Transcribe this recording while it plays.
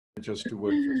just to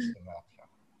work this thing out.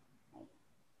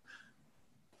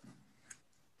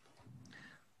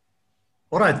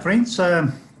 All right, friends,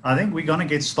 I think we're going to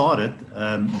get started.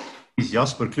 It's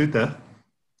Jasper Klute.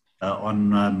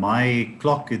 On my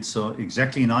clock, it's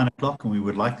exactly 9 o'clock, and we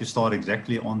would like to start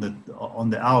exactly on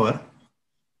the hour.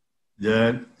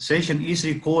 The session is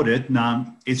recorded.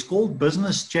 Now, it's called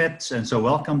Business Chats, and so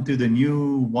welcome to the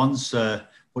new ones.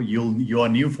 You are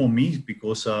new for me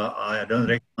because I don't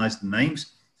recognize the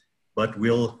names, but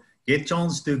we'll get a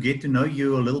chance to get to know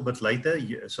you a little bit later.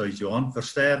 So Johan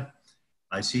Verster,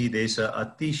 I see there's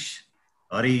Atish,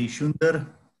 Hari Shunder,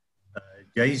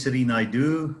 Jaysri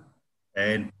Naidu,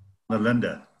 and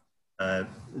Melinda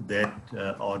that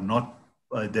are not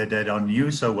that are new.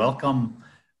 So welcome,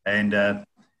 and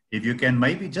if you can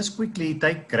maybe just quickly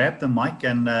grab the mic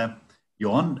and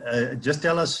Johan, just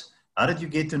tell us, how did you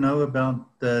get to know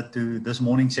about this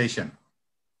morning session?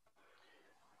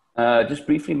 Just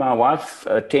briefly, my wife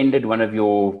attended one of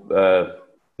your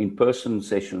in-person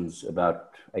sessions about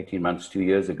 18 months, 2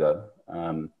 years ago.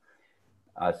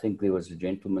 I think there was a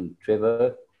gentleman,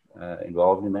 Trevor,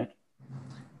 involved in that.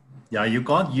 Yeah, you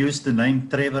can't use the name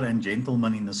Trevor and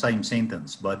gentleman in the same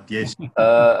sentence, but yes.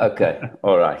 Okay,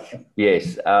 all right,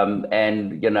 yes.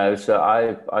 And, you know, so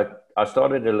I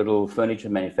started a little furniture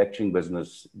manufacturing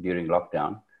business during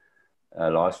lockdown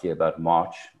last year, about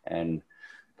March, and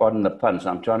pardon the puns,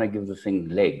 I'm trying to give the thing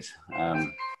legs.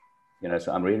 You know,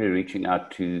 so I'm really reaching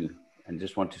out to and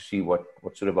just want to see what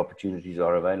sort of opportunities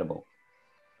are available.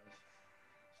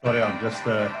 Sorry, I'm just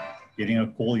getting a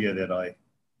call here that I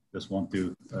just want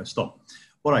to stop.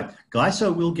 All right, guys,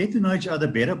 so we'll get to know each other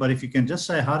better, but if you can just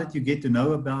say, how did you get to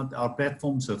know about our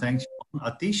platform? So thanks,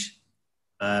 Atish.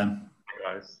 Hey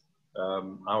guys,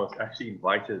 I was actually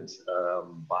invited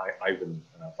by Ivan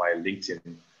via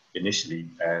LinkedIn initially,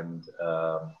 and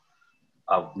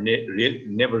I've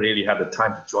never really had the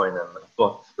time to join, and I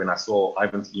thought when I saw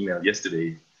Ivan's email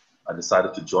yesterday, I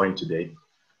decided to join today.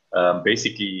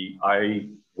 Basically, I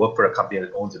work for a company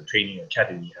that owns a training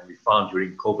academy, and we found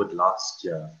during COVID last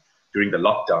year, during the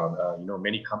lockdown, you know,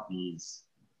 many companies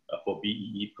for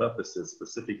BEE purposes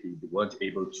specifically, they weren't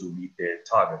able to meet their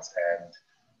targets, and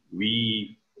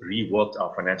we reworked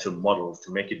our financial models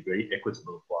to make it very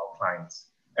equitable for our clients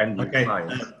and new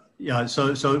clients. Yeah,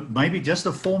 so maybe just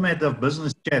the format of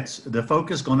Business Chats, the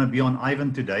focus is going to be on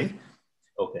Ivan today.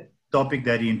 Okay. Topic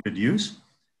that he introduced.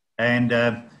 And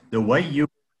the way you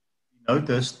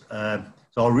noticed,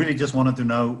 so I really just wanted to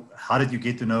know, how did you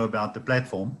get to know about the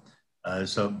platform?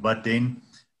 But then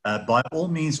by all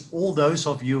means, all those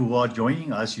of you who are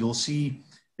joining us, you'll see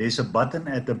there's a button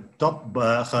at the top,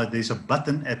 there's a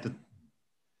button at the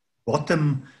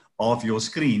bottom of your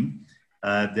screen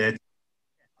that.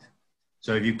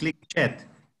 So if you click chat,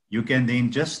 you can then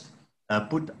just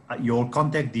put your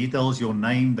contact details, your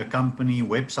name, the company,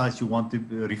 websites you want to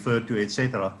refer to,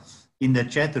 etc., in the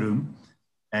chat room.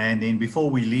 And then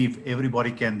before we leave,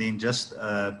 everybody can then just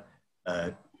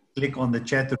click on the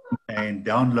chat room and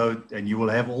download, and you will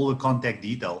have all the contact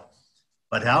detail.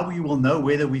 But how we will know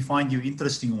whether we find you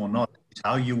interesting or not is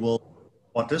how you will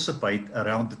participate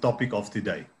around the topic of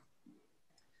today.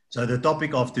 So the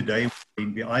topic of today will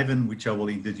be Ivan, which I will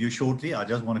introduce shortly. I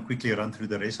just want to quickly run through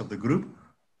the rest of the group.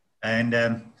 And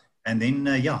then, to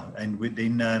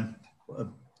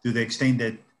the extent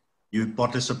that you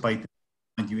participate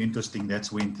and you're interesting,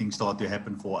 that's when things start to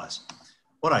happen for us.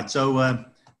 All right, so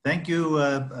thank you,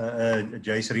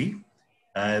 Jaysri.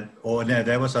 No,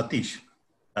 that was Atish.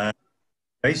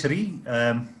 Jaysri.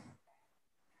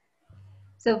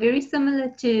 So very similar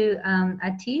to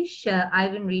Atish,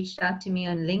 Ivan reached out to me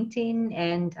on LinkedIn,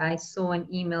 and I saw an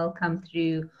email come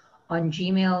through on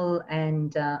Gmail,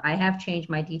 and I have changed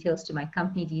my details to my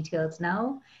company details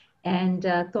now, and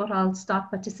thought I'll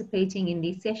start participating in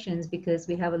these sessions because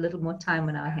we have a little more time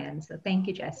on our hands. So thank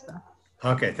you, Jasper.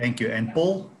 Okay, thank you. And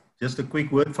Paul, just a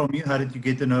quick word from you. How did you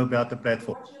get to know about the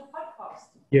platform?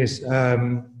 Yes,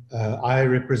 I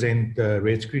represent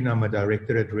Red Screen. I'm a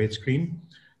director at Red Screen.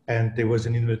 And there was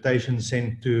an invitation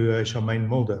sent to Charmaine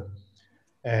Mulder.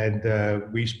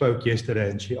 And we spoke yesterday,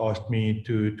 and she asked me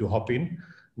to hop in.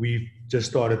 We've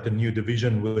just started a new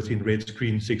division within Red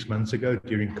Screen 6 months ago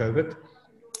during COVID.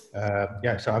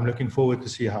 Yeah, so I'm looking forward to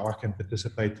see how I can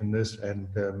participate in this and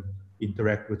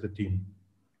interact with the team.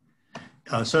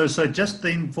 So just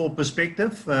then for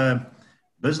perspective,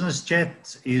 Business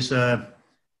Chat is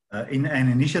in an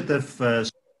initiative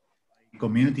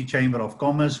Community Chamber of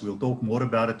Commerce. We'll talk more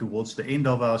about it towards the end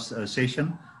of our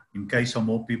session in case some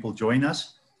more people join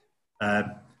us.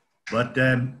 But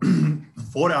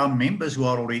for our members who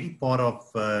are already part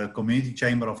of Community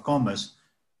Chamber of Commerce,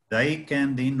 they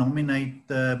can then nominate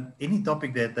any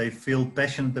topic that they feel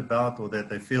passionate about or that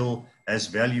they feel has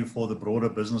value for the broader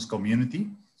business community.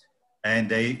 And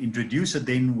they introduce it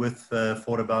then with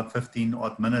for about 15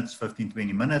 odd minutes, 15,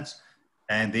 20 minutes.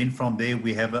 And then from there,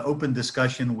 we have an open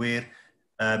discussion where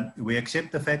we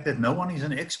accept the fact that no one is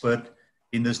an expert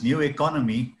in this new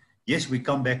economy. Yes, we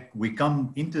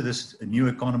come into this new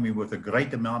economy with a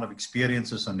great amount of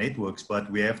experiences and networks, but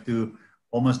we have to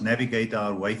almost navigate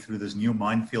our way through this new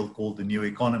minefield called the new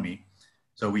economy.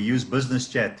 So we use business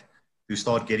chat to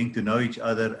start getting to know each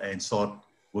other and start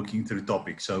working through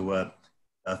topics. So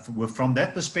from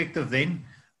that perspective, then,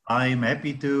 I'm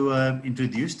happy to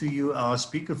introduce to you our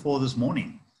speaker for this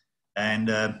morning. And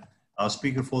our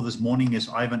speaker for this morning is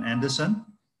Ivan Andersen.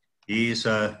 He is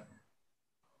a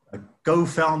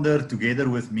co-founder together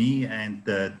with me and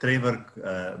Trevor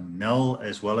Nell,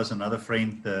 as well as another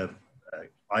friend,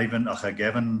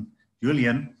 Gavin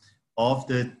Julian, of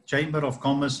the Chamber of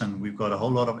Commerce. And we've got a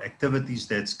whole lot of activities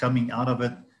that's coming out of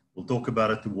it. We'll talk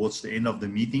about it towards the end of the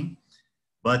meeting.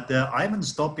 But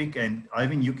Ivan's topic, and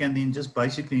Ivan, you can then just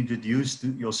basically introduce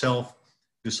yourself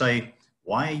to say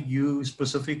why you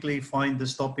specifically find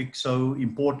this topic so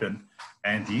important.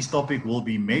 And his topic will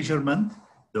be measurement,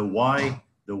 the why,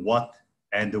 the what,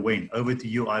 and the when. Over to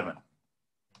you, Ivan.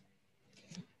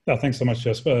 Yeah, thanks so much,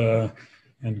 Jasper,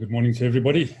 and good morning to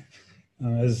everybody.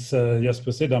 As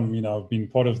Jasper said, I've been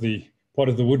part of the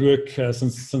woodwork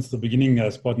since the beginning.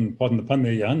 Pardon the pun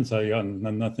there, Jan. So yeah,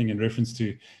 nothing in reference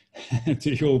to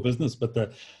to your business, but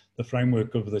the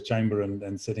framework of the chamber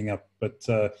and setting up. But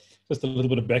just a little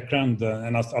bit of background,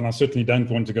 and I certainly don't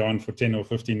want to go on for 10 or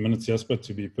 15 minutes, Jasper.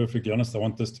 To be perfectly honest, I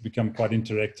want this to become quite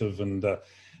interactive,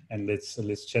 and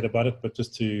let's chat about it. But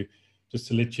just to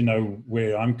let you know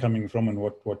where I'm coming from and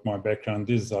what my background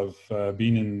is. I've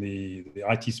been in the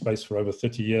IT space for over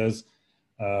 30 years.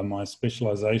 My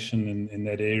specialization in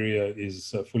that area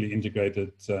is fully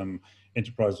integrated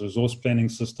enterprise resource planning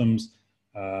systems.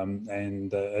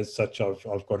 And as such,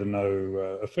 I've got to know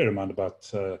a fair amount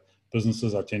about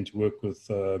businesses. I tend to work with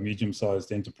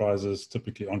medium-sized enterprises,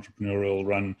 typically entrepreneurial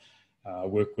run,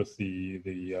 work with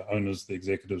the owners, the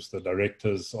executives, the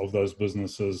directors of those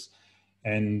businesses.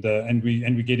 And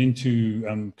we get into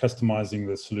customizing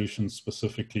the solutions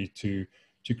specifically to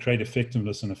create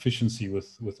effectiveness and efficiency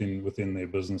within their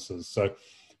businesses. So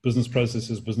business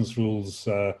processes, business rules,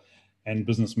 and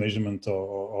business measurement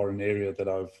are an area that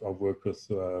I've worked with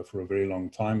for a very long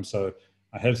time. So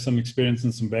I have some experience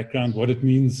and some background. What it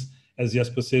means, as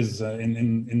Jasper says,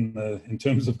 in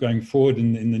terms of going forward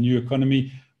in the new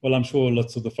economy, well, I'm sure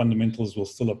lots of the fundamentals will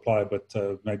still apply, but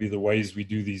maybe the ways we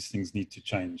do these things need to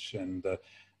change. And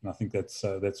I think that's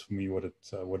for me what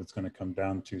it's going to come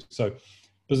down to. So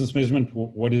business measurement,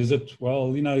 what is it?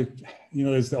 Well,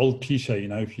 there's the old cliche,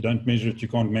 if you don't measure it, you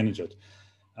can't manage it.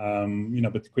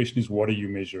 But the question is, what are you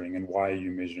measuring and why are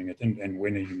you measuring it and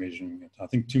when are you measuring it? I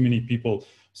think too many people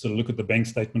sort of look at the bank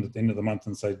statement at the end of the month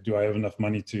and say, do I have enough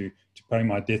money to pay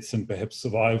my debts and perhaps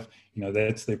survive?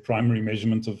 That's their primary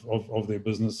measurement of their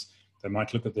business. They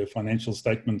might look at their financial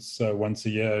statements once a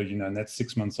year, and that's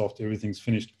 6 months after everything's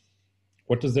finished.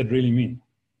 What does that really mean?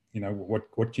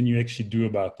 What can you actually do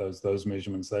about those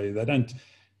measurements? They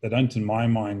don't, in my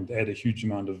mind, add a huge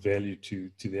amount of value to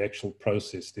the actual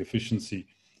process, the efficiency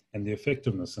and the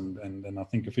effectiveness. And I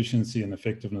think efficiency and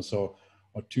effectiveness are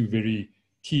two very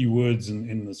key words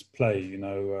in this play.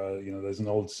 There's an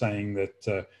old saying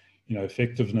that,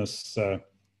 effectiveness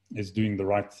is doing the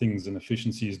right things and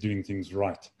efficiency is doing things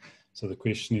right. So the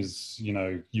question is,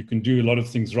 you can do a lot of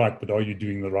things right, but are you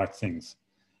doing the right things?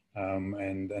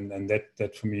 And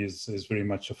that for me is very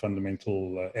much a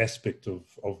fundamental aspect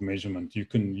of measurement. You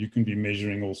can be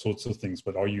measuring all sorts of things,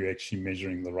 but are you actually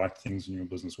measuring the right things in your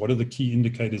business? What are the key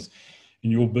indicators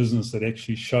in your business that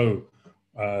actually show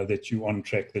that you're on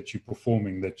track, that you're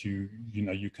performing, that you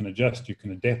can adjust, you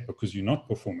can adapt because you're not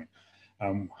performing?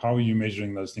 How are you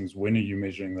measuring those things? When are you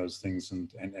measuring those things,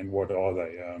 and what are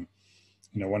they?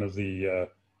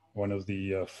 One of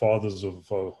the fathers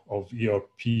of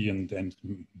ERP and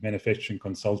manufacturing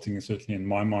consulting is certainly in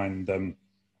my mind,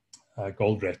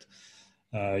 Goldratt.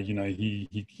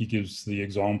 He gives the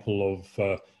example of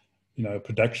a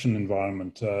production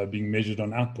environment being measured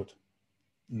on output.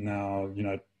 Now,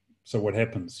 so what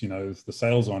happens? If the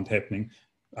sales aren't happening,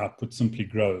 output simply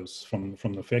grows from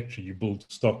the factory. You build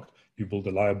stock, you build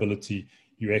a liability.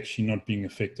 You're actually not being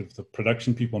effective. The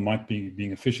production people might be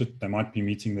being efficient. They might be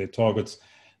meeting their targets.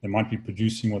 They might be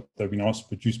producing what they've been asked to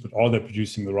produce, but are they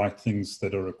producing the right things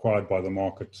that are required by the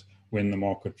market when the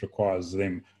market requires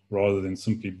them, rather than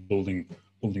simply building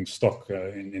stock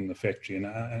in the factory?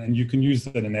 And you can use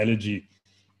that analogy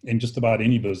in just about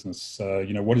any business.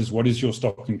 You know, what is your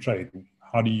stock in trade?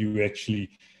 How do you actually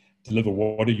deliver?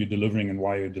 What are you delivering, and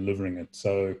why are you delivering it?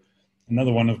 So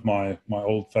another one of my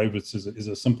old favorites is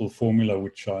a simple formula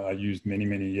which I used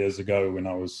many years ago when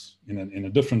I was in a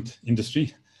different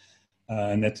industry,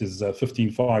 and that is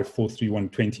 15, 5, 4, 3, 1,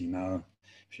 20. Now,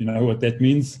 if you know what that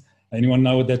means, anyone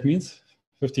know what that means?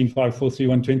 15, 5, 4, 3,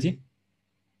 1, 20.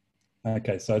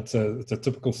 Okay, so it's a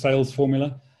typical sales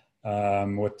formula.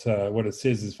 What it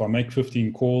says is if I make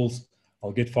 15 calls,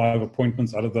 I'll get 5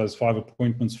 appointments. Out of those 5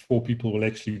 appointments, 4 people will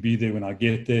actually be there when I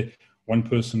get there. 1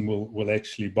 person will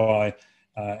actually buy,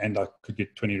 and I could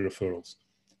get 20 referrals.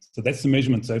 So that's the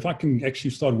measurement. So if I can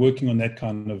actually start working on that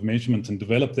kind of measurement and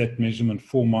develop that measurement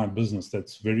for my business,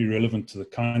 that's very relevant to the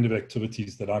kind of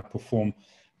activities that I perform,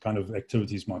 kind of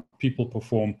activities my people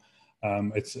perform.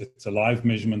 It's a live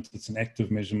measurement, it's an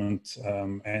active measurement,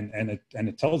 and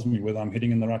it tells me whether I'm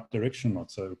heading in the right direction or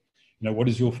not. So, you know, what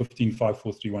is your 15, 5,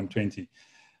 4, 3, 1, 20?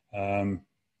 And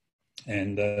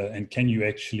can you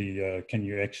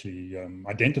actually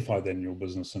identify that in your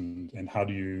business, and how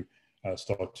do you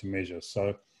start to measure?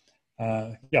 So,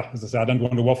 yeah, as I say, I don't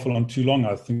want to waffle on too long.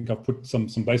 I think I've put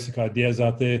some basic ideas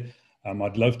out there.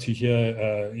 I'd love to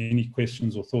hear any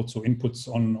questions or thoughts or inputs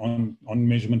on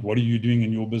measurement. What are you doing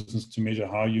in your business to measure?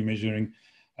 How are you measuring?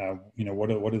 You know,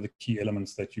 what are the key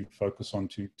elements that you focus on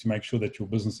to make sure that your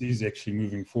business is actually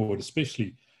moving forward,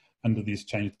 especially under these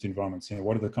changed environments? You know,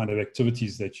 what are the kind of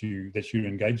activities that you're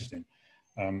engaged in?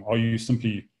 Are you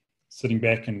simply sitting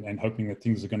back and hoping that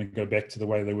things are going to go back to the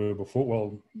way they were before?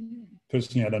 Well,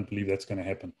 personally, I don't believe that's going to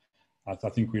happen. I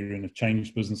think we're in a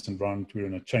changed business environment. We're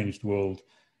in a changed world.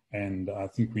 And I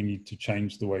think we need to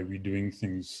change the way we're doing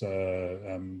things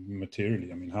materially.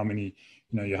 I mean, how many,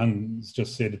 you know, Johan's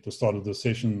just said at the start of the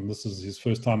session, this is his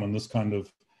first time on this kind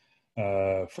of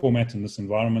format, in this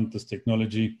environment, this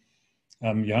technology.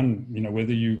 Johan, you know,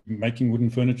 whether you're making wooden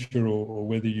furniture or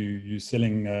whether you're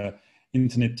selling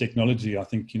internet technology, I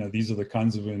think, you know, these are the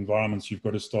kinds of environments you've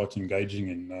got to start engaging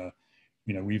in.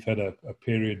 You know, we've had a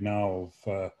period now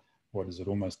of, what is it,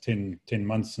 almost 10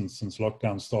 months since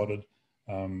lockdown started.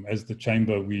 As the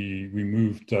chamber, we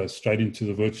moved straight into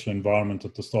the virtual environment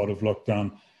at the start of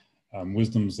lockdown.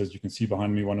 Wisdoms, as you can see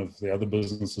behind me, one of the other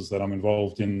businesses that I'm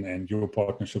involved in, and Your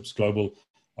Partnerships Global,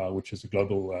 which is a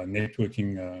global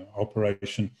networking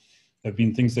operation, have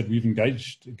been things that we've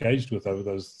engaged with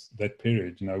over that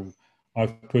period. You know,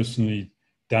 I've personally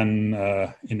done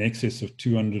in excess of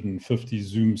 250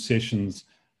 Zoom sessions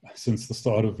since the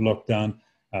start of lockdown.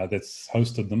 That's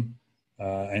hosted them.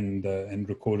 And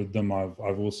recorded them.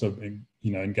 I've also been,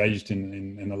 you know, engaged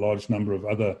in a large number of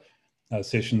other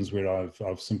sessions where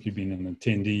I've simply been an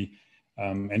attendee,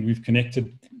 and we've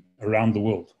connected around the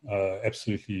world,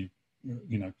 absolutely,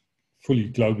 you know, fully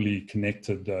globally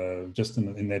connected, just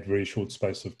in that very short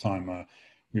space of time.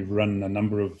 We've run a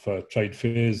number of trade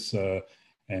fairs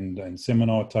and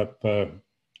seminar type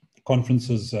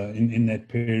conferences in that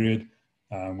period.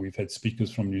 We've had speakers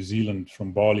from New Zealand,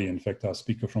 from Bali. In fact, our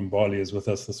speaker from Bali is with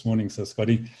us this morning, so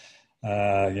Scotty,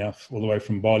 yeah, all the way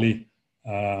from Bali.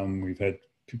 We've had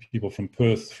people from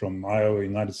Perth, from Iowa,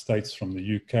 United States, from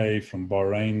the UK, from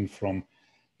Bahrain, from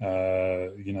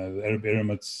you know, the Arab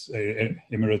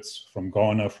Emirates, from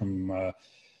Ghana, from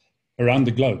around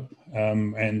the globe,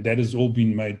 and that has all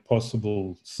been made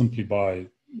possible simply by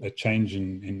a change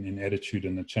in attitude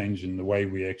and a change in the way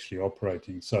we're actually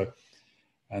operating. So.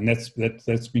 And that's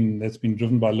been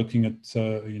driven by looking at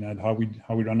you know, how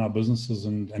we run our businesses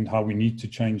and how we need to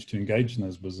change to engage in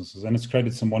those businesses, and it's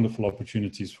created some wonderful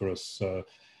opportunities for us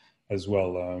as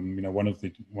well. You know, one of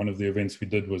the events we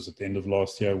did was at the end of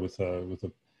last year with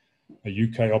a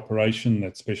UK operation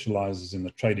that specialises in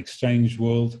the trade exchange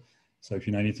world. So if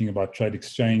you know anything about trade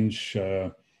exchange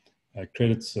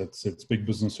credits, it's big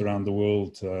business around the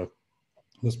world.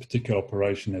 This particular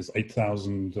operation has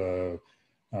 8,000.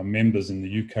 Members in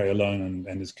the UK alone,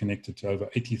 and is connected to over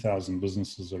 80,000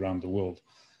 businesses around the world.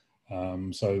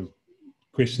 So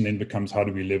the question then becomes, how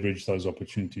do we leverage those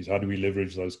opportunities? How do we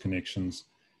leverage those connections?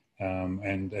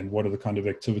 And what are the kind of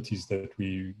activities that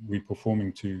we're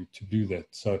performing to do that?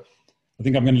 So I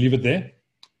think I'm going to leave it there.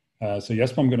 So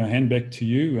Jasper, I'm going to hand back to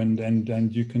you,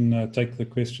 and you can take the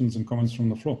questions and comments from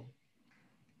the floor.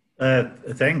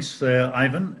 Thanks,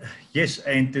 Ivan. Yes,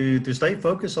 and to stay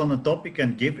focused on the topic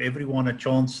and give everyone a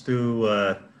chance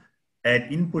to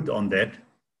add input on that.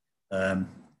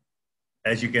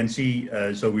 As you can see,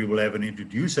 so we will have an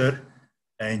introducer,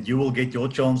 and you will get your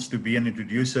chance to be an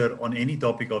introducer on any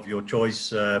topic of your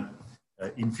choice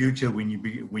in future when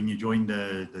you join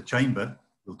the chamber.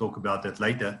 We'll talk about that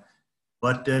later.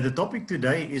 But the topic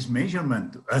today is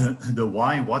measurement, the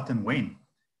why, what, and when.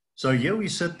 So here we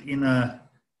sit in a,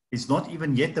 it's not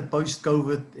even yet a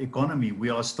post-COVID economy. We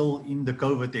are still in the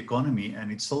COVID economy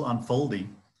and it's still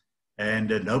unfolding. And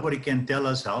nobody can tell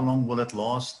us how long will it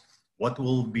last, what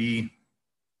will be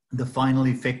the final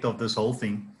effect of this whole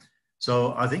thing.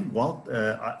 So I think while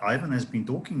Ivan has been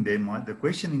talking there, the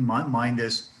question in my mind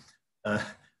is,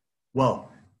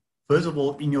 well, first of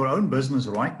all, in your own business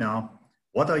right now,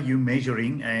 what are you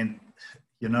measuring and,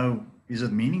 you know, is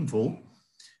it meaningful?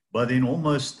 But then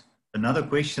almost another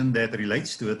question that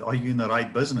relates to it, are you in the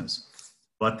right business?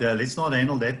 But let's not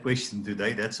handle that question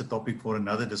today. That's a topic for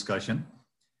another discussion.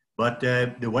 But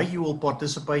the way you will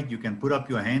participate, you can put up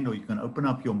your hand or you can open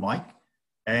up your mic,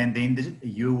 and then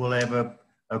you will have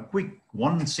a quick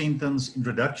one-sentence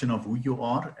introduction of who you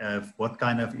are, what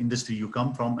kind of industry you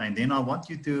come from, and then I want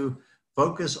you to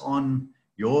focus on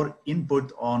your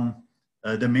input on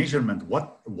the measurement.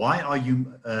 What are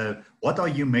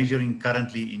you measuring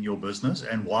currently in your business,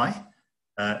 and why,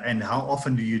 and how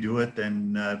often do you do it,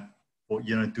 and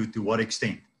to what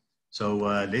extent? So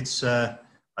let's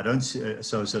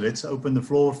let's open the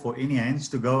floor for any hands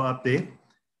to go up there.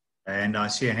 And I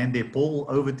see a hand there. Paul,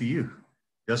 over to you.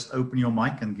 Just open your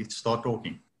mic and start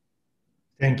talking.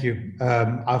 Thank you.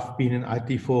 I've been in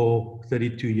IT for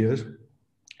 32 years,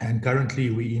 and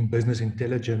currently we're in business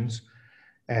intelligence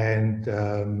and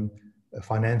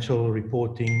financial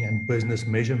reporting and business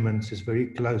measurements is very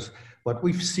close. What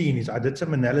we've seen is I did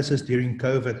some analysis during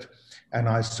COVID, and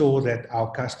I saw that our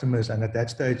customers, and at that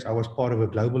stage I was part of a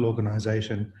global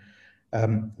organization,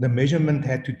 the measurement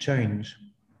had to change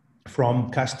from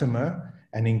customer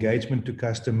and engagement to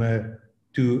customer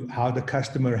to how the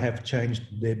customer have changed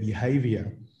their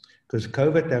behavior. Because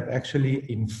COVID have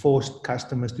actually enforced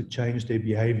customers to change their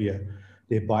behavior.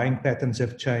 Their buying patterns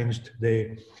have changed,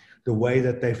 the way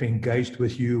that they've engaged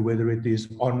with you, whether it is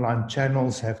online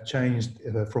channels have changed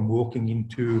from walking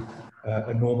into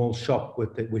a normal shop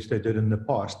which they did in the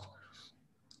past.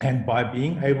 And by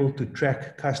being able to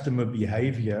track customer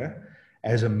behavior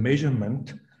as a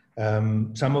measurement,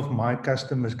 some of my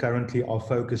customers currently are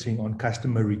focusing on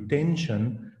customer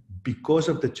retention because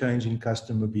of the change in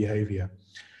customer behavior.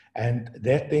 And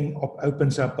that then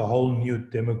opens up a whole new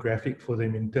demographic for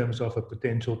them in terms of a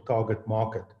potential target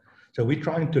market. So we're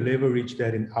trying to leverage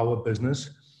that in our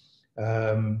business,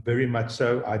 very much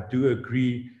so. I do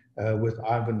agree with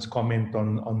Ivan's comment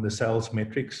on the sales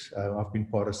metrics. I've been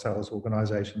part of sales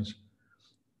organizations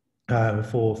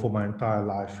for my entire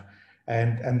life.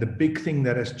 And the big thing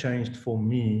that has changed for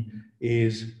me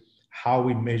is how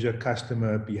we measure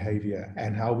customer behavior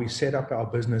and how we set up our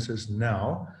businesses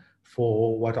now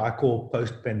for what I call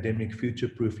post-pandemic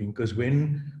future-proofing. Because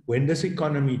when this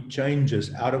economy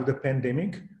changes out of the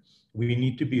pandemic, we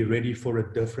need to be ready for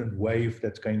a different wave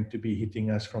that's going to be hitting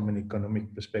us from an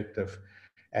economic perspective.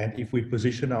 And if we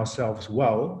position ourselves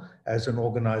well as an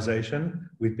organization,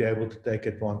 we'd be able to take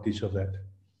advantage of that.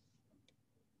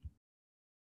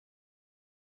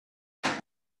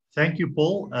 Thank you,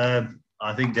 Paul.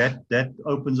 I think that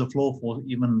opens the floor for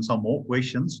even some more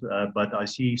questions, but I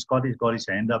see Scotty's got his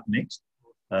hand up next.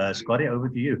 Scotty, over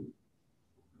to you.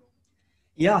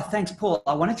 Yeah, thanks, Paul.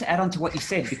 I wanted to add on to what you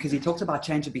said because you talked about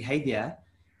change of behavior.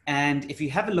 And if you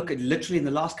have a look at literally in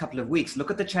the last couple of weeks, look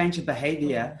at the change of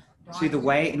behavior to the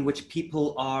way in which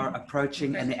people are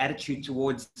approaching and the attitude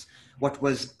towards what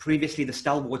was previously the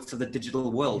stalwarts of the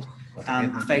digital world,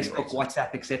 Facebook,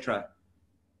 WhatsApp, etc.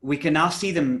 We can now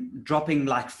see them dropping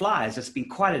like flies. It's been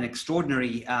quite an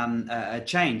extraordinary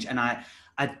change. And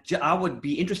I would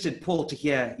be interested, Paul, to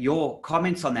hear your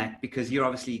comments on that, because you're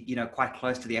obviously, quite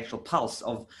close to the actual pulse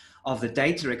of the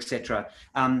data, etc.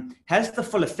 Has the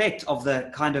full effect of the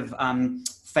kind of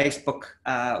Facebook,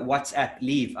 WhatsApp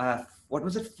leave, what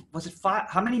was it? Was it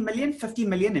how many million? 50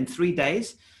 million in 3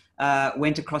 days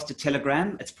went across to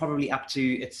Telegram. It's probably up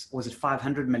to, was it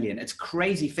 500 million? It's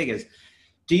crazy figures.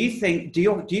 Do you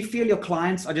feel your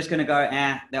clients are just going to go,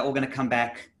 they're all going to come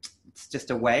back, it's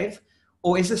just a wave?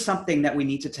 Or is this something that we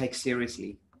need to take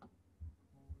seriously?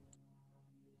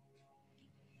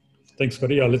 Thanks,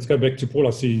 Scotty. Let's go back to Paul. I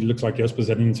see it looks like Jasper's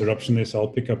had an interruption there, so I'll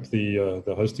pick up the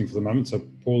hosting for the moment. So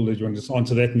Paul, did you want to just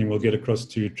answer that, and then we'll get across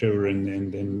to Trevor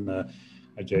and then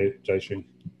Jayshree.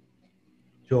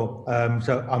 Sure.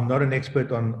 So I'm not an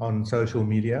expert on social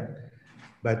media,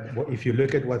 but if you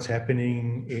look at what's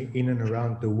happening in and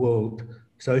around the world,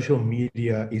 social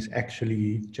media is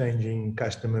actually changing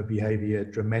customer behavior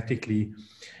dramatically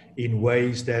in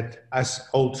ways that us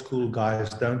old school guys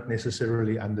don't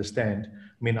necessarily understand.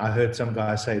 I mean, I heard some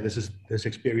guys say this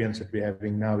experience that we're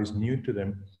having now is new to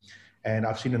them. And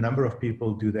I've seen a number of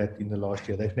people do that in the last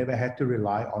year. They've never had to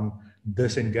rely on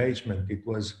disengagement. It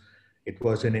was It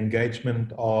was an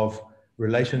engagement of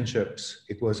relationships.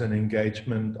 It was an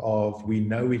engagement of we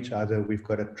know each other, we've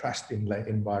got a trust in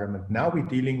environment. Now we're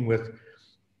dealing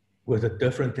with a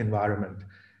different environment.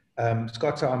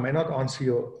 Scott, so I may not answer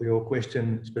your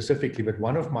question specifically, but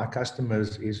one of my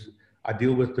customers is, I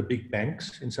deal with the big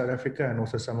banks in South Africa and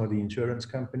also some of the insurance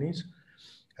companies.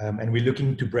 And we're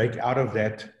looking to break out of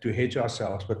that to hedge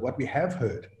ourselves. But what we have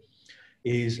heard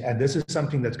is, and this is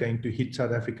something that's going to hit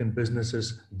South African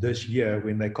businesses this year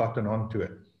when they cotton on to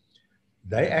it.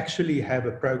 They actually have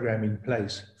a program in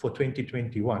place for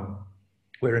 2021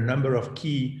 where a number of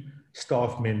key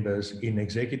staff members in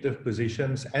executive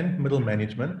positions and middle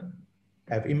management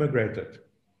have immigrated.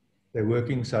 They're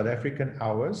working South African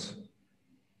hours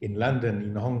in London,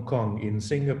 in Hong Kong, in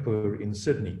Singapore, in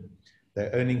Sydney. They're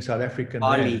earning South African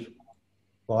rand.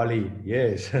 Bali,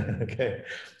 yes. Okay.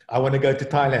 I want to go to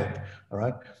Thailand, all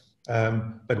right?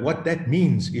 But what that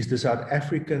means is the South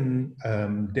African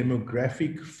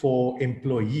demographic for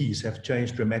employees have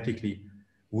changed dramatically.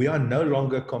 We are no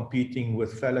longer competing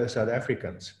with fellow South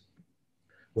Africans.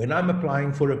 When I'm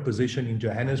applying for a position in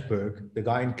Johannesburg, the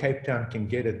guy in Cape Town can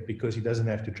get it because he doesn't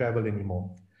have to travel anymore.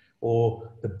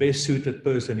 Or the best suited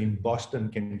person in Boston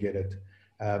can get it.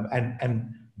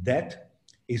 And that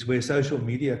is where social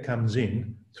media comes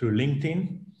in through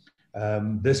LinkedIn.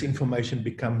 This information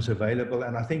becomes available.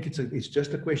 And I think it's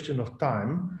just a question of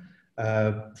time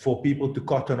for people to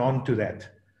cotton on to that.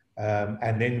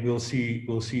 And then we'll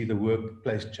see the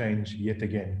workplace change yet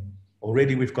again.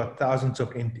 Already we've got thousands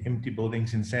of empty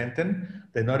buildings in Sandton.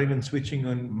 They're not even switching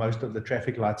on most of the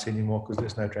traffic lights anymore because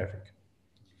there's no traffic.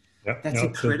 Yep. That's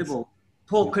incredible.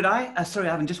 Paul, could I, sorry,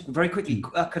 Ivan, just very quickly,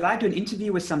 could I do an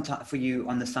interview with for you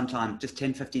on this sometime, just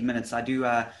 10, 15 minutes? I do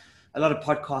a lot of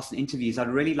podcasts and interviews. I'd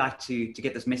really like to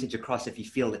get this message across if you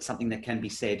feel it's something that can be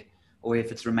said or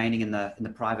if it's remaining in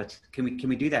the private. Can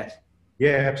we do that?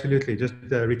 Yeah, absolutely. Just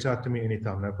reach out to me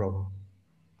anytime, no problem.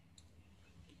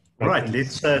 All right,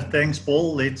 let's thanks,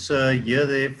 Paul. Let's hear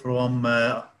there from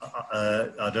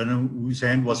I don't know whose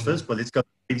hand was first, but let's go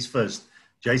ladies first.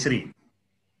 Jayshree.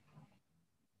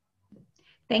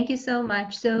 Thank you so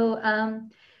much. So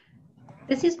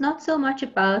this is not so much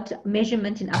about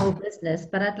measurement in our business,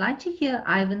 but I'd like to hear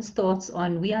Ivan's thoughts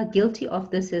on, we are guilty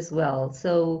of this as well.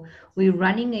 So we're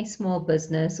running a small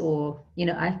business, or, you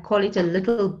know, I call it a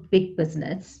little big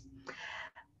business.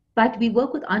 But we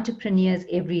work with entrepreneurs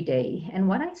every day. And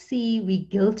what I see we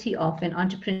guilty of, and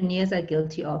entrepreneurs are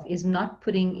guilty of, is not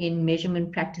putting in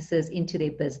measurement practices into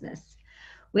their business.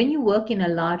 When you work in a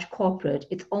large corporate,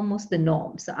 it's almost the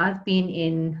norm. So I've been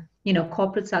in, you know,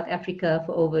 corporate South Africa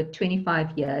for over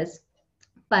 25 years.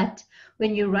 But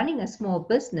when you're running a small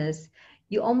business,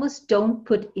 you almost don't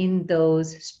put in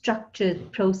those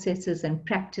structured processes and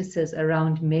practices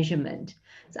around measurement.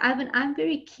 So Ivan, I'm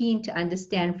very keen to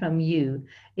understand from you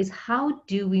is, how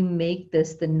do we make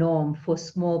this the norm for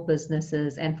small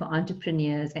businesses and for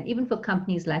entrepreneurs and even for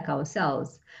companies like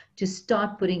ourselves to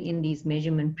start putting in these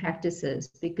measurement practices?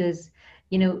 Because,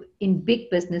 you know, in big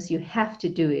business, you have to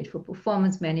do it for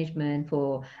performance management,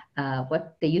 for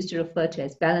what they used to refer to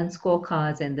as balanced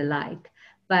scorecards and the like.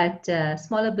 But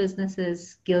smaller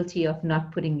businesses guilty of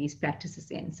not putting these practices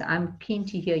in. So I'm keen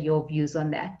to hear your views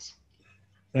on that.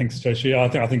 Thanks, Jayshree.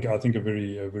 I think a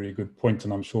very good point,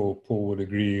 and I'm sure Paul would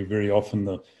agree. Very often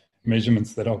the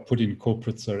measurements that are put in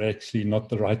corporates are actually not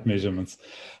the right measurements.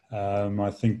 I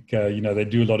think you know, they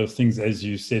do a lot of things, as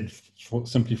you said,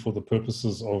 simply for the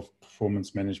purposes of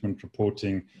performance management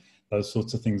reporting, those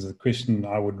sorts of things. The question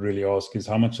I would really ask is,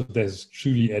 how much of that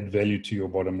truly add value to your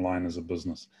bottom line as a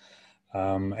business?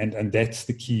 And that's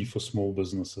the key for small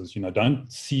businesses. You know, don't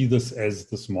see this as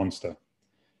this monster.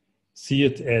 See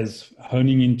it as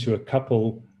honing into a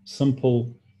couple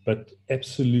simple but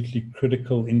absolutely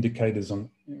critical indicators on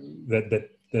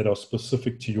that are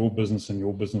specific to your business and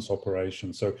your business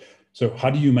operation. So how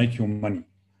do you make your money?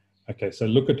 Okay, so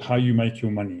look at how you make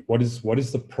your money. What is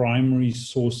the primary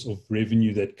source of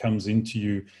revenue that comes into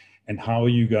you, and how are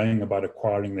you going about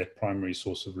acquiring that primary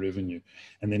source of revenue?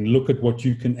 And then look at what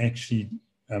you can actually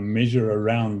measure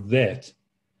around that,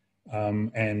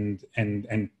 and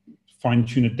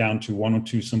fine-tune it down to one or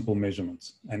two simple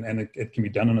measurements. And it can be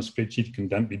done on a spreadsheet, it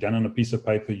can be done on a piece of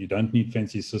paper. You don't need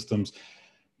fancy systems.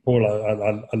 Paul,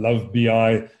 I love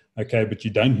BI, okay, but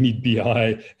you don't need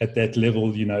BI at that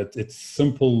level. You know, it's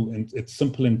simple, and it's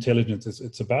simple intelligence.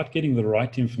 It's about getting the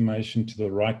right information to the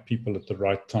right people at the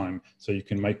right time so you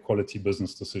can make quality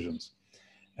business decisions.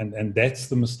 And that's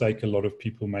the mistake a lot of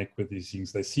people make with these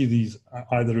things. They see these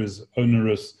either as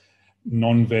onerous,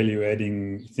 non-value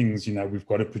adding things. You know, we've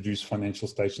got to produce financial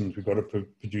statements, we've got to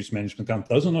produce management accounts.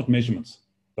 Those are not measurements.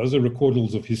 Those are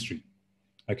recordals of history.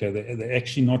 Okay, they're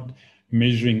actually not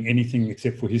measuring anything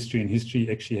except for history, and history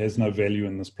actually has no value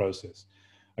in this process.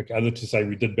 Like, either to say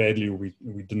we did badly or we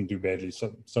didn't do badly.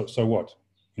 So what?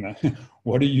 You know,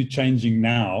 what are you changing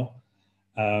now,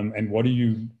 and what are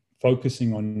you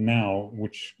focusing on now,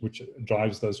 which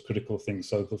drives those critical things?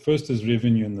 So the first is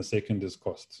revenue, and the second is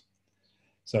costs.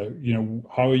 So, you know,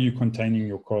 how are you containing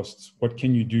your costs? What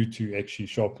can you do to actually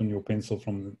sharpen your pencil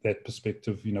from that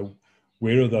perspective? You know,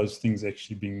 where are those things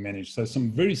actually being managed? So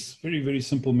some very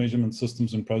simple measurement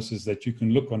systems and processes that you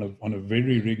can look on a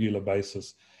very regular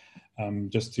basis,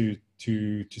 just to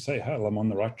say, hell, I'm on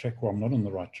the right track or I'm not on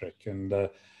the right track. And,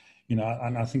 you know,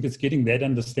 and I think it's getting that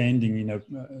understanding. You know,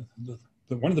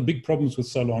 one of the big problems with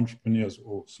solo entrepreneurs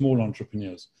or small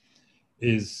entrepreneurs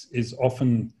is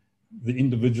often the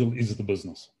individual is the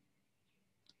business,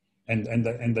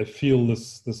 and they feel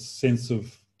this sense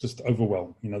of just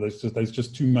overwhelm. You know, there's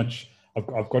just too much.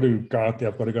 I've got to go out there.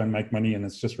 I've got to go and make money, and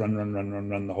it's just run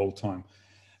the whole time.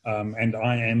 And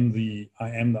I am the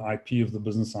IP of the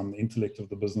business. I'm the intellect of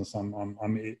the business.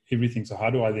 I'm everything. So how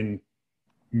do I then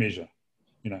measure?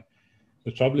 You know,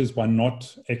 the trouble is, by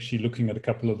not actually looking at a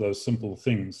couple of those simple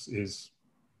things, is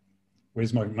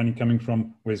where's my money coming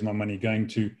from? Where's my money going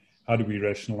to? How do we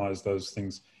rationalize those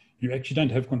things? You actually don't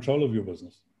have control of your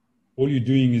business. All you're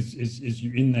doing is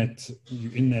you're in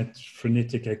that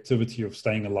frenetic activity of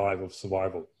staying alive, of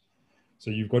survival. So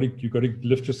you've got to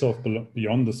lift yourself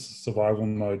beyond the survival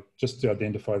mode, just to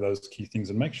identify those key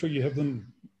things and make sure you have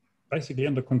them basically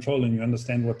under control and you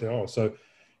understand what they are. So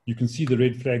you can see the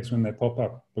red flags when they pop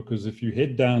up, because if you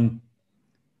head down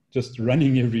just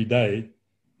running every day,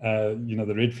 you know,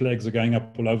 the red flags are going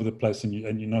up all over the place, and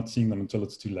you're not seeing them until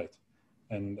it's too late.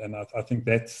 And I think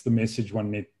that's the message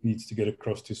one needs to get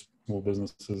across to small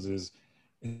businesses: is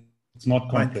it's not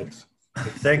complex.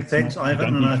 Thanks,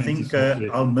 Ivan. And I think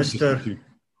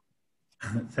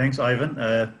thanks, Ivan.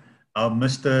 Our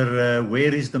Mr.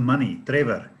 Where is the money?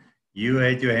 Trevor, you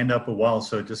had your hand up a while,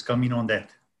 so just come in on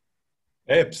that.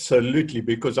 Absolutely,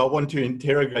 because I want to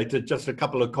interrogate it. Just a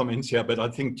couple of comments here, but I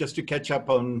think just to catch up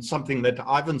on something that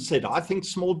Ivan said, I think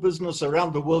small business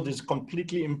around the world is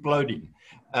completely imploding.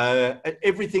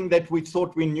 Everything that we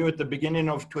thought we knew at the beginning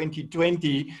of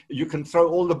 2020, you can throw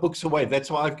all the books away. That's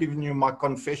why I've given you my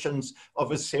Confessions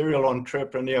of a Serial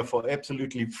Entrepreneur for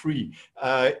absolutely free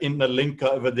in the link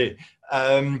over there.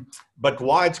 But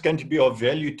why it's going to be of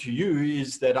value to you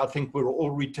is that I think we're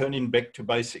all returning back to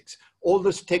basics. All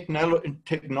this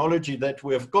technology that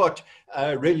we've got,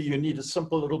 really you need a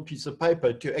simple little piece of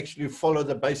paper to actually follow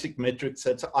the basic metrics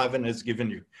that Ivan has given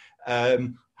you.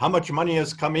 How much money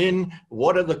has come in?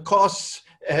 What are the costs?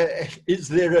 Is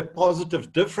there a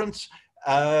positive difference?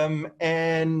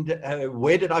 And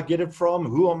where did I get it from?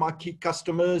 Who are my key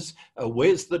customers?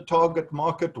 Where's the target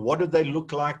market? What do they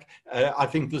look like? I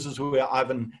think this is where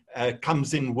Ivan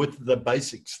comes in with the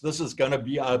basics. This is going to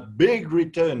be a big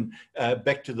return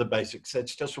back to the basics.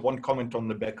 That's just one comment on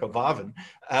the back of Ivan.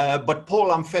 But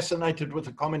Paul, I'm fascinated with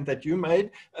the comment that you made,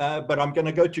 but I'm going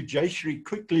to go to Jayshree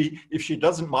quickly, if she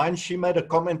doesn't mind. She made a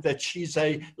comment that she's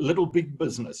a little big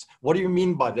business. What do you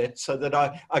mean by that? So that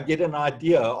I get an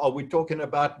idea. Are we talking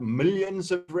about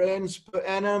millions of rands per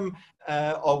annum?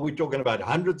 Are we talking about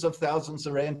hundreds of thousands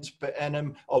of rands per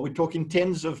annum? Are we talking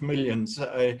tens of millions?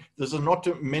 This is not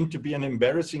meant to be an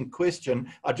embarrassing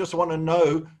question. I just want to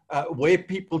know where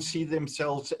people see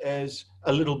themselves as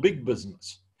a little big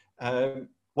business.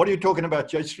 What are you talking about,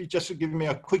 Jayshree? Just to give me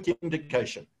a quick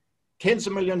indication. Tens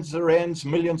of millions of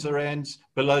rands,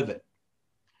 below that.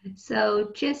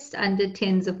 So just under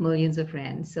tens of millions of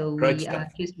rands. So Great we stuff. are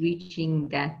just reaching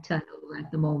that turnover at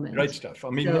the moment. Great stuff.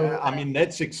 I mean,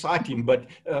 that's exciting.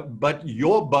 But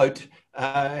your boat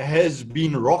has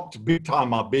been rocked big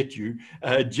time, I bet you,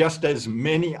 just as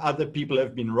many other people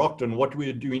have been rocked. And what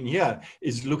we're doing here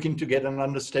is looking to get an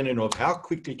understanding of how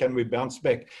quickly can we bounce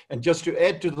back. And just to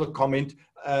add to the comment,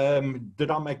 did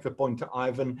I make the point to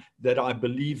Ivan that I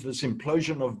believe this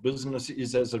implosion of business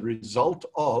is as a result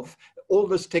of all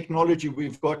this technology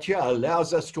we've got here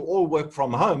allows us to all work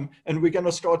from home, and we're going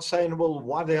to start saying, well,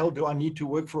 why the hell do I need to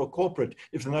work for a corporate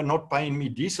if they're not paying me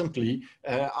decently?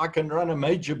 I can run a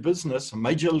major business, a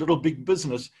major little big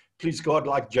business, please God,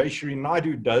 like Jayshree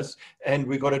Naidu does, and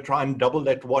we've got to try and double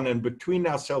that one. And between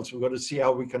ourselves, we've got to see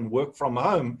how we can work from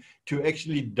home to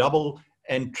actually double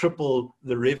and triple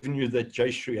the revenue that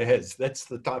Jayshree has. That's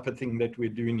the type of thing that we're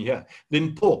doing here.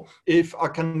 Then Paul, if I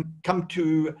can come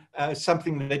to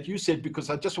something that you said,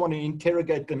 because I just want to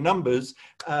interrogate the numbers.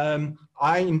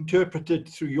 I interpreted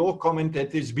through your comment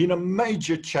that there's been a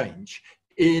major change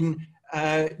in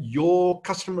your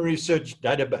customer research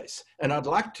database. And I'd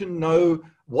like to know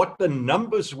what the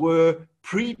numbers were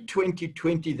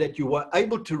pre-2020 that you were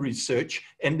able to research,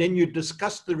 and then you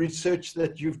discussed the research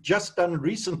that you've just done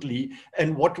recently,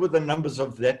 and what were the numbers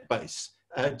of that base,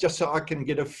 just so I can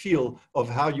get a feel of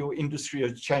how your industry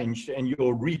has changed and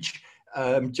your reach,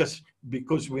 just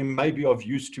because we may be of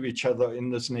use to each other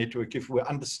in this network if we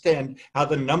understand how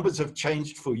the numbers have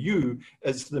changed for you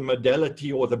as the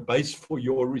modality or the base for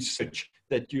your research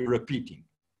that you're repeating.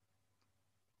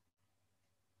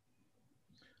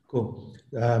 Cool.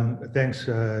 Thanks,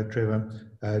 Trevor.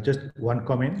 Just one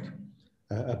comment.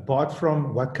 Apart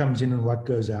from what comes in and what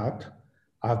goes out,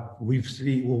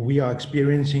 we are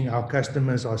experiencing, our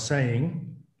customers are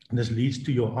saying, and this leads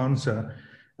to your answer,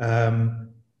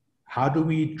 how do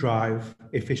we drive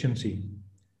efficiency?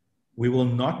 We will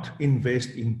not invest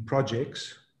in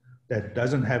projects that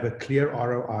doesn't have a clear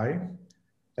ROI,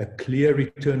 a clear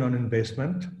return on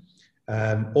investment,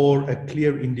 or a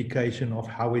clear indication of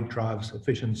how it drives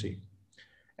efficiency.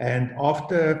 And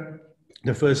after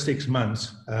the first 6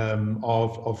 months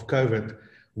of COVID,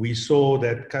 we saw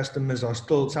that customers are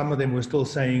still, some of them were still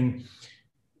saying,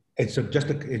 it's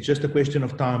just a question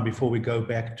of time before we go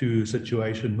back to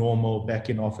situation normal, back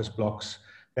in office blocks,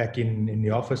 back in the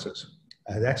offices.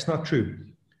 That's not true.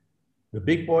 The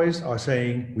big boys are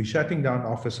saying, we're shutting down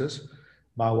offices.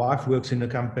 My wife works in a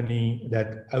company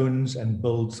that owns and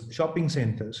builds shopping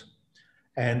centers,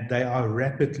 and they are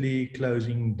rapidly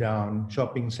closing down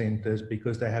shopping centers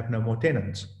because they have no more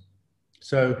tenants.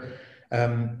 So,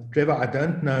 Trevor, I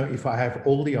don't know if I have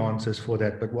all the answers for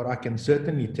that, but what I can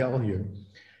certainly tell you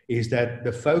is that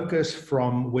the focus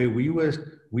from where we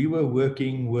were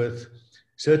working with,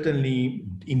 certainly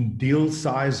in deal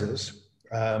sizes,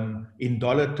 in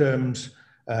dollar terms,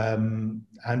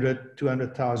 $100,000,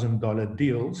 $200,000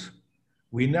 deals,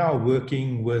 we're now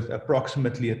working with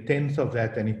approximately 1/10 of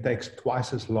that, and it takes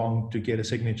twice as long to get a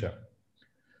signature.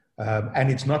 And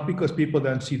it's not because people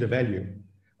don't see the value.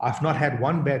 I've not had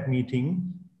one bad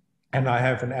meeting, and I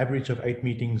have an average of 8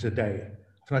 meetings a day.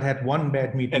 I've not had one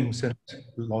bad meeting since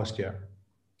last year.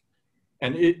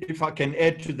 And if I can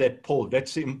add to that, Paul,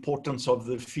 that's the importance of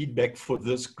the feedback for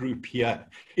this group here,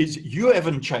 is you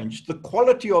haven't changed. The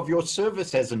quality of your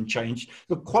service hasn't changed.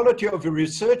 The quality of your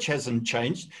research hasn't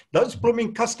changed. Those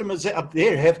blooming customers out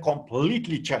there have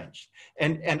completely changed.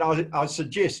 And I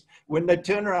suggest when they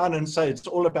turn around and say it's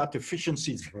all about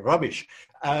efficiency, it's rubbish.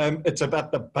 It's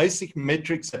about the basic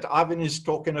metrics that Ivan is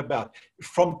talking about,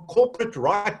 from corporate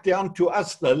right down to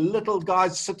us, the little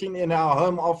guys sitting in our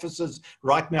home offices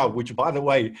right now, which, by the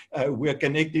way, we're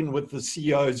connecting with the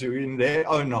CEOs who are in their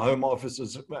own home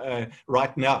offices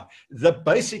right now. The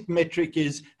basic metric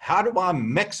is, how do I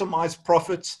maximize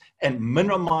profits and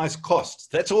minimize costs?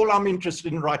 That's all I'm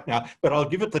interested in right now, but I'll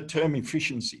give it the term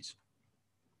efficiencies.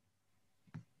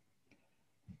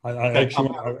 I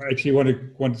actually want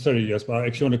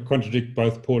to contradict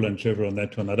both Paul and Trevor on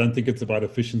that one. I don't think it's about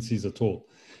efficiencies at all.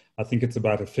 I think it's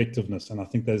about effectiveness. And I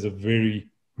think there's a very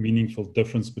meaningful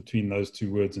difference between those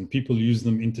two words, and people use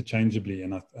them interchangeably.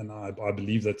 And I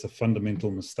believe that's a fundamental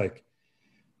mistake.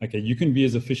 Okay, you can be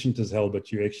as efficient as hell,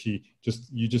 but you're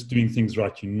just doing things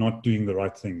right. You're not doing the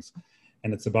right things.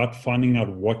 And it's about finding out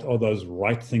what are those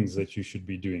right things that you should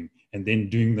be doing, and then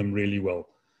doing them really well.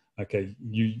 Okay,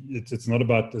 it's not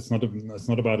about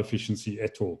efficiency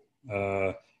at all.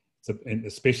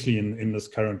 Especially in this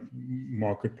current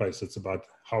marketplace, it's about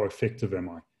how effective am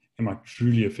I? Am I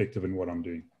truly effective in what I'm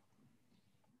doing?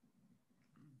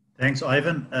 Thanks,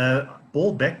 Ivan.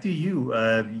 Paul, back to you.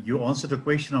 You answered the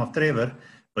question of Trevor,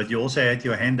 but you also had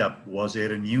your hand up. Was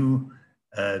there a new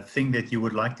thing that you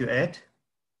would like to add?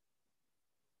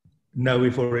 No,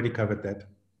 we've already covered that.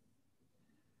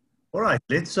 All right,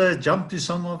 let's jump to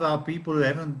some of our people who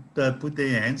haven't put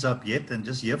their hands up yet and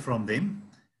just hear from them.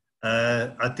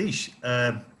 Atish,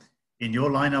 in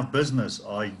your line of business,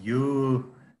 are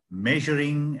you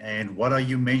measuring, and what are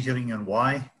you measuring and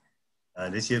why?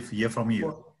 Let's hear from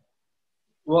you.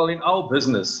 Well, in our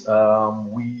business,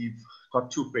 we've got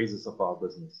 2 phases of our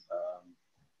business.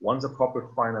 One's a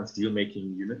corporate finance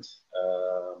deal-making unit,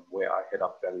 where I head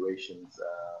up valuations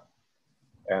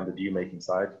and the deal-making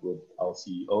side with our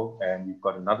CEO. And we've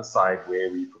got another side where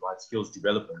we provide skills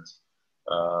development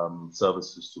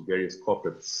services to various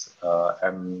corporates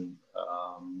and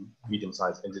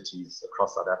medium-sized entities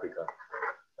across South Africa.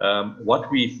 What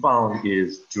we found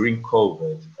is during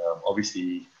COVID,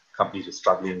 obviously companies are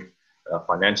struggling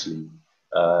financially,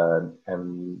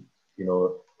 and you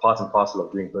know, part and parcel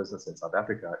of doing business in South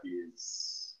Africa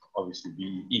is obviously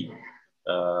BEE,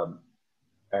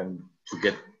 and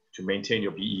to maintain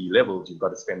your BEE levels, you've got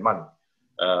to spend money.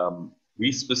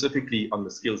 we specifically on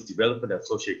the skills development and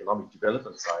socioeconomic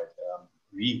development side,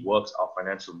 we worked our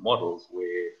financial models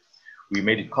where we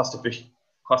made it cost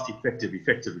effective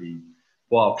effectively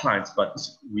for our clients, but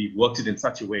we worked it in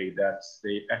such a way that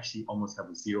they actually almost have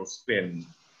a zero spend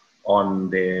on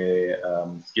their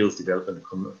skills development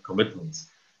commitments.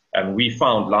 And we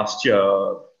found last year,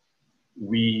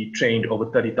 we trained over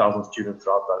 30,000 students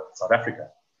throughout South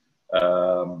Africa,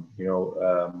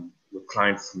 with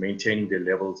clients maintaining their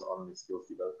levels on the skills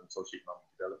development, socioeconomic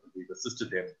development. We've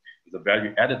assisted them with a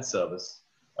value-added service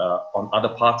on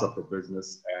other parts of the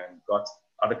business and got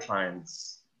other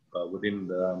clients within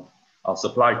our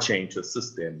supply chain to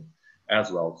assist them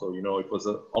as well. So, it was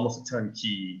almost a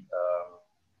turnkey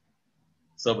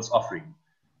service offering.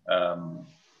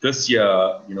 This year,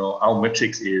 our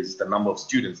metrics is the number of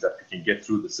students that we can get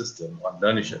through the system on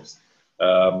learnerships.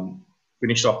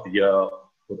 Finished off the year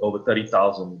with over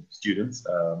 30,000 students.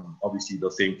 Obviously,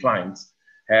 those same clients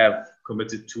have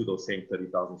committed to those same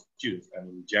 30,000 students. And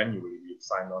in January, we've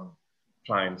signed on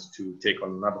clients to take on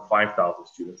another 5,000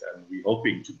 students. And we're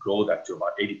hoping to grow that to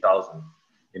about 80,000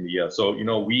 in the year. So,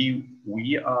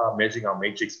 we are measuring our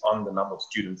matrix on the number of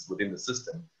students within the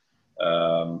system.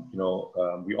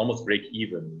 We almost break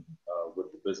even with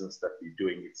the business that we're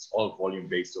doing. It's all volume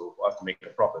based. So for us to make a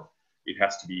profit, it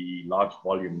has to be large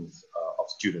volumes of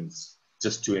students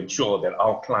just to ensure that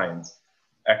our clients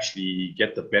actually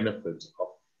get the benefit of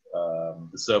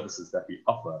the services that we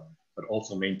offer, but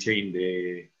also maintain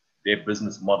their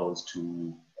business models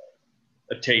to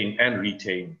attain and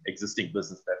retain existing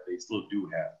business that they still do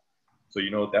have. So,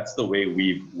 that's the way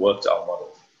we've worked our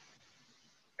models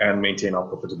and maintain our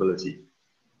profitability.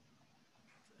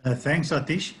 Thanks,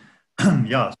 Atish.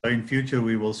 Yeah, so in future,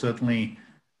 we will certainly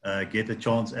get a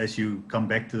chance as you come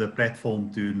back to the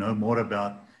platform to know more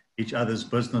about each other's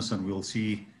business, and we'll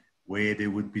see where there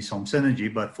would be some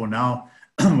synergy. But for now,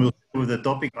 we'll go with the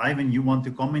topic. Ivan, you want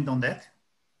to comment on that?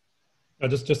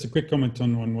 Just a quick comment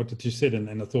on what Atish said,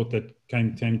 and I thought that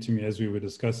came to me as we were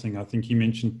discussing. I think he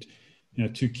mentioned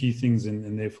two key things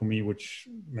in there for me, which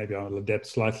maybe I'll adapt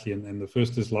slightly. And the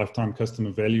first is lifetime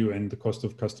customer value and the cost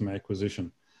of customer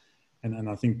acquisition. And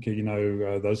I think,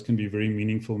 those can be very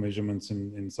meaningful measurements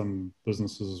in some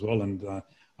businesses as well. And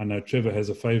I know Trevor has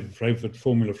a favorite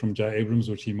formula from Jay Abrams,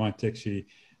 which he might actually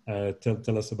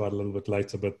tell us about a little bit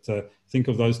later. But think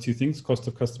of those two things, cost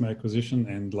of customer acquisition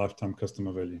and lifetime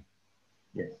customer value.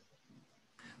 Yes.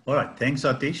 All right. Thanks,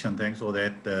 Atish, and thanks for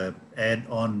that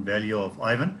add-on value of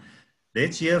Ivan.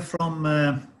 Let's hear from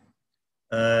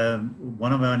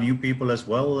one of our new people as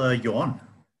well, Johan.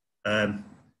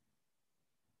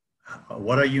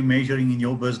 What are you measuring in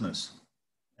your business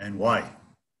and why?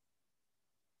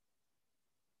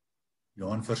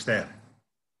 Johan Verster.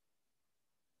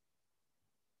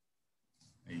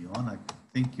 Hey, Johan, I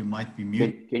think you might be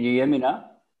muted. Can you hear me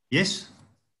now? Yes.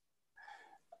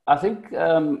 I think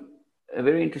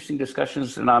very interesting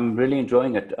discussions, and I'm really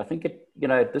enjoying it. I think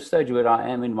at this stage where I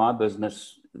am in my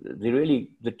business,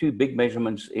 the two big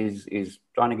measurements is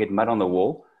trying to get mud on the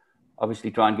wall, obviously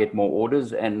try and get more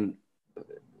orders. And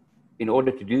in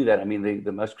order to do that, I mean,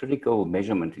 the most critical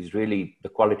measurement is really the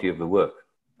quality of the work.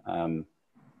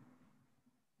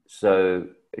 So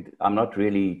I'm not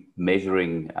really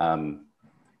measuring,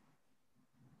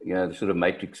 the sort of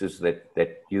matrices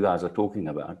that you guys are talking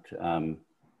about.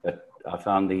 But I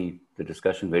found the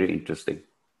discussion very interesting.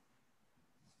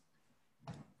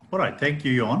 All right, thank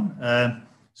you, Johan.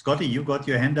 Scotty, you got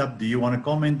your hand up. Do you want to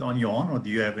comment on Johan, or do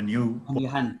you have a new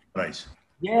price?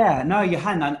 Yeah, no,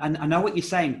 Johan, I know what you're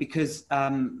saying, because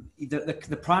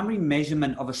the primary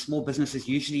measurement of a small business is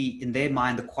usually, in their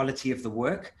mind, the quality of the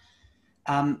work.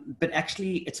 But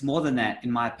actually, it's more than that,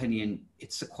 in my opinion.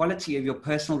 It's the quality of your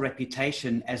personal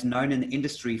reputation as known in the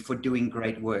industry for doing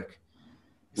great work.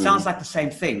 It sounds like the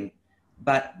same thing,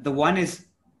 but the one is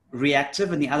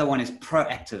reactive and the other one is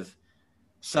proactive.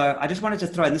 So I just wanted to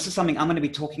throw, and this is something I'm going to be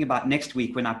talking about next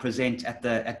week when I present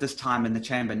at this time in the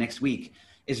chamber next week,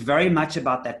 is very much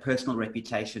about that personal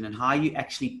reputation and how you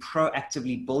actually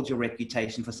proactively build your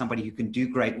reputation for somebody who can do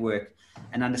great work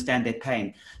and understand their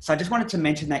pain. So I just wanted to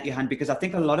mention that, Johan, because I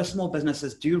think a lot of small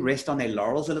businesses do rest on their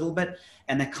laurels a little bit,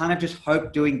 and they kind of just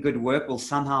hope doing good work will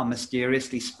somehow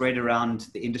mysteriously spread around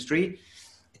the industry.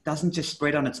 It doesn't just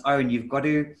spread on its own. You've got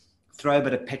to throw a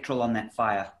bit of petrol on that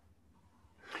fire.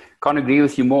 Can't agree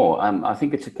with you more. I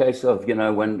think it's a case of,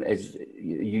 when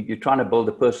you're trying to build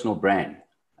a personal brand,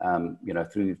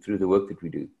 through the work that we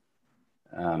do.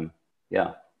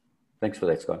 Yeah. Thanks for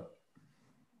that, Scott.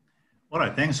 All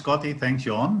right. Thanks, Scotty. Thanks,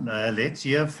 Johan. Let's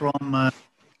hear from,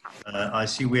 I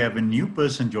see we have a new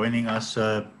person joining us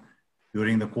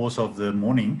during the course of the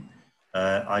morning.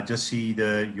 I just see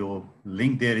your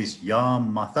link there is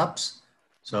Mathaps.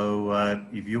 So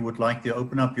if you would like to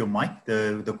open up your mic,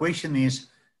 the question is,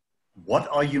 what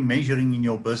are you measuring in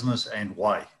your business and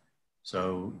why?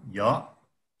 So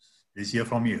let's hear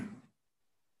from you.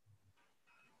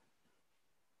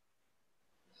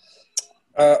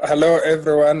 Hello,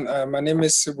 everyone. My name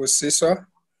is Sibusiso.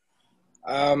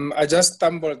 I just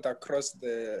stumbled across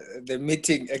the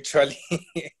meeting, actually.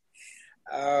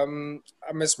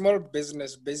 I'm a small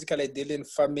business, basically dealing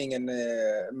farming and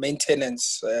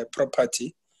maintenance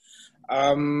property.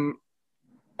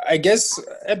 I guess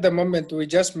at the moment, we're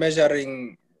just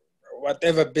measuring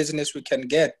whatever business we can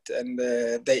get and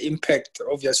the impact,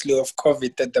 obviously, of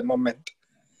COVID at the moment.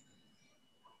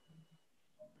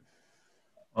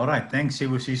 All right, thanks,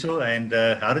 Sibusiso. And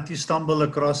how did you stumble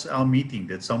across our meeting?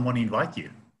 Did someone invite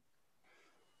you?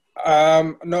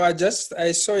 No,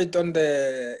 I saw it on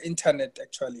the internet,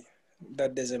 actually,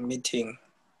 that there's a meeting.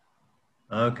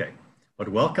 Okay, but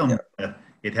welcome. Yeah.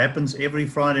 It happens every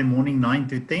Friday morning, 9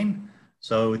 to 10.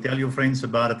 So tell your friends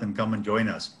about it and come and join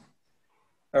us.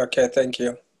 Okay, thank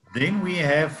you. Then we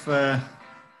have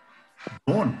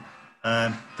Dawn.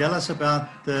 Tell us about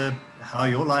how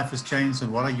your life has changed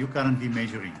and what are you currently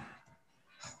measuring?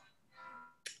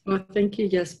 Well, thank you,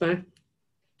 Jasper.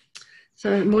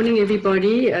 So, morning,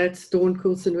 everybody. It's Dawn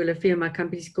Coulson-Willefee. My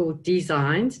company's called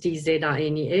Designs,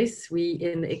 D-Z-I-N-E-S. We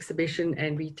in the exhibition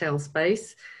and retail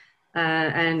space.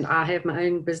 And I have my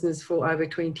own business for over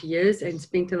 20 years and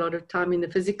spent a lot of time in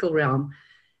the physical realm.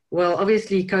 Well,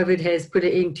 obviously, COVID has put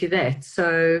an end to that.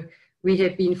 So we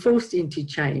have been forced into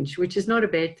change, which is not a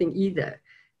bad thing either.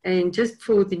 And just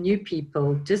for the new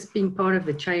people, just being part of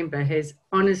the chamber has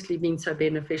honestly been so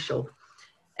beneficial.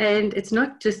 And it's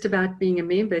not just about being a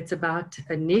member, it's about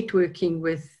networking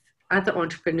with other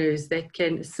entrepreneurs that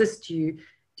can assist you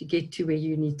to get to where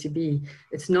you need to be.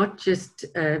 It's not just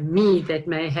me that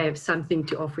may have something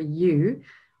to offer you,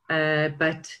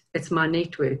 but it's my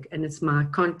network and it's my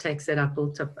contacts that I've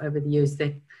built up over the years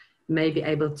that may be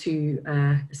able to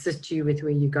assist you with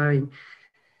where you're going.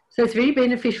 So it's very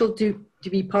beneficial to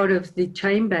be part of the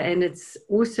chamber, and it's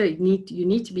also you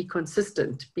need to be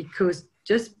consistent, because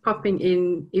just popping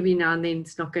in every now and then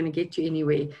is not going to get you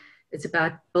anywhere. It's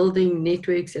about building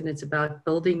networks and it's about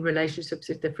building relationships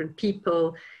with different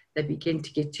people that begin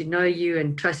to get to know you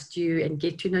and trust you and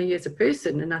get to know you as a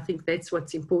person. And I think that's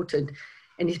what's important.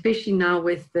 And especially now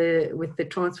with the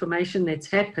transformation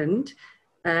that's happened,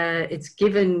 it's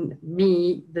given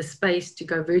me the space to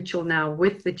go virtual now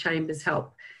with the Chamber's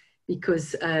help,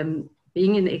 because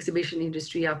being in the exhibition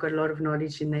industry, I've got a lot of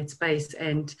knowledge in that space,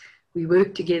 and we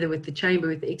work together with the Chamber,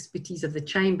 with the expertise of the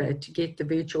Chamber, to get the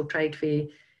virtual trade fair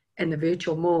and the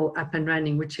virtual mall up and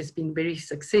running, which has been very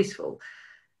successful.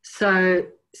 So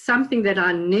something that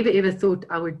I never ever thought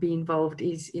I would be involved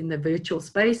is in the virtual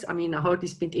space. I mean, I hardly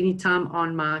spent any time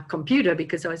on my computer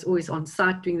because I was always on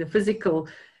site doing the physical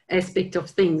aspect of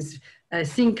things,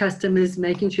 seeing customers,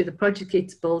 making sure the project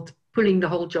gets built, pulling the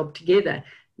whole job together.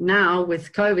 Now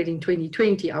with COVID in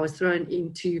 2020, I was thrown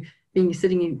into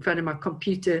sitting in front of my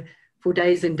computer for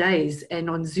days and days and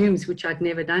on Zooms, which I'd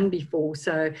never done before.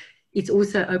 So it's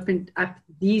also opened up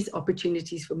these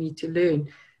opportunities for me to learn.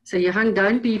 So Johan,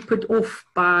 don't be put off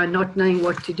by not knowing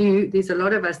what to do. There's a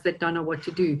lot of us that don't know what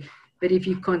to do. But if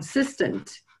you're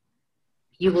consistent,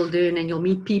 you will learn and you'll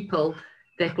meet people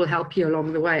that will help you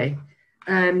along the way.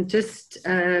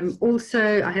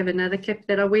 Also, I have another cap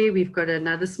that I wear. We've got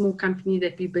another small company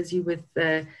that we're busy with,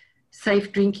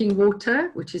 safe drinking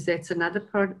water, that's another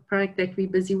product that we're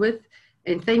busy with.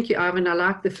 And thank you, Ivan. I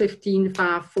like the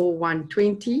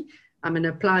 15-5-4-1-20. I'm going to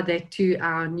apply that to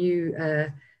our new,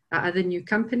 our other new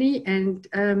company. And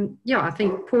yeah, I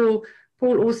think Paul,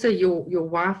 also your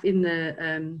wife in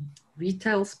the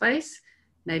retail space.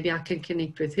 Maybe I can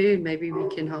connect with her. Maybe we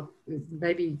can help,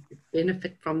 maybe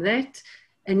benefit from that.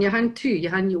 And Johan too.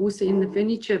 Johan, you're also in the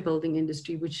furniture building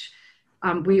industry, which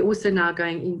we're also now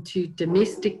going into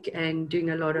domestic and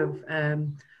doing a lot of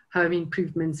home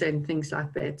improvements and things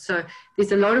like that. So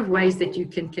there's a lot of ways that you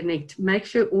can connect. Make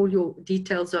sure all your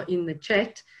details are in the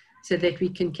chat so that we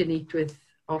can connect with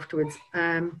afterwards.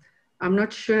 I'm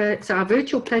not sure. So our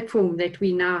virtual platform that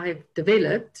we now have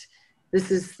developed, this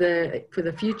is for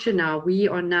the future now. We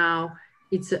are now,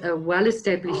 it's a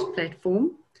well-established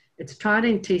platform. It's tried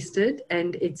and tested,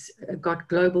 and it's got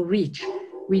global reach.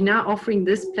 We're now offering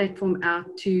this platform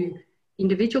out to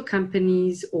individual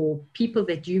companies or people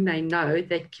that you may know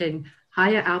that can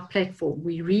hire our platform.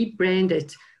 We rebrand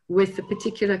it with the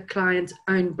particular client's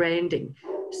own branding.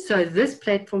 So this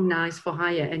platform now is for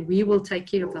hire, and we will take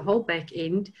care of the whole back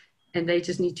end, and they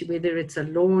just need to, whether it's a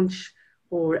launch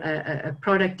or a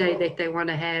product day that they want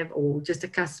to have, or just a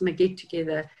customer get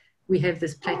together, we have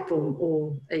this platform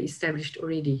all established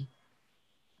already.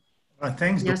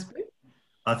 Thanks. Jasper?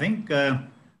 I think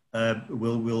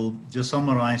we'll just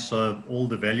summarize all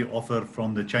the value offer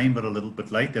from the chamber a little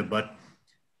bit later, but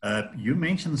you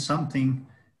mentioned something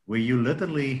where you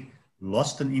literally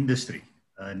lost an industry,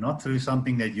 not through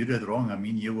something that you did wrong. I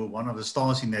mean, you were one of the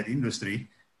stars in that industry,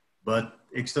 but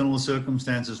external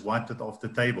circumstances wiped it off the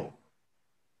table.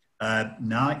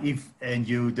 Now, and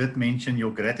you did mention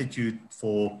your gratitude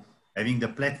for having the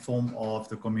platform of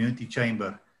the community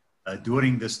chamber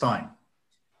during this time.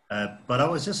 But I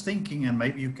was just thinking, and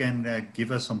maybe you can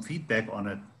give us some feedback on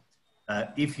it.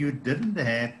 If you didn't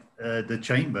have the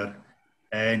chamber,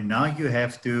 and now you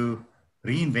have to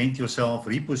reinvent yourself,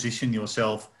 reposition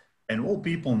yourself, and all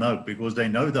people know, because they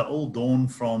know the old Dawn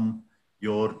from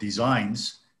your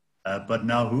designs, but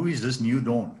now who is this new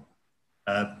Dawn?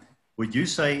 Would you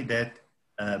say that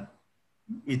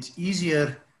it's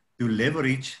easier to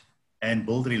leverage and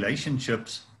build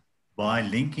relationships by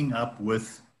linking up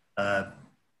with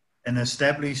an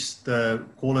established,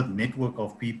 call it network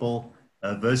of people,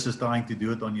 versus trying to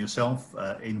do it on yourself?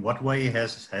 In what way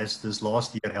has this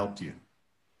last year helped you?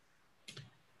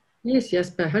 Yes,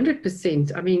 Jasper,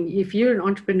 100%. I mean, if you're an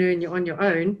entrepreneur and you're on your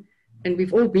own, and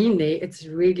we've all been there, it's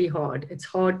really hard. It's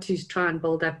hard to try and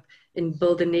build up and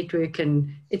build a network,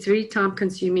 and it's very time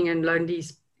consuming and lonely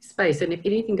space. And if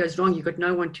anything goes wrong, you've got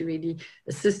no one to really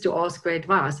assist or ask for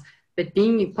advice. But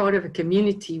being part of a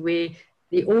community where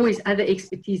there are always other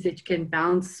expertise that you can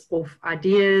bounce off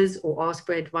ideas or ask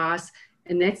for advice,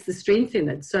 and that's the strength in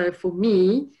it. So for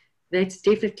me, that's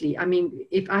definitely, I mean,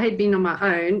 if I had been on my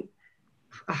own,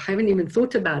 I haven't even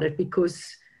thought about it,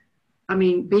 because I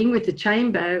mean, being with the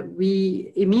chamber,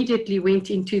 we immediately went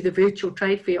into the virtual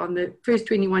trade fair on the first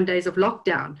 21 days of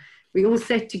lockdown. We all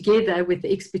sat together with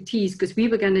the expertise, because we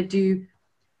were going to do,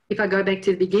 if I go back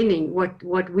to the beginning, what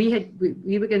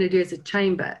we were going to do as a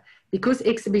chamber, because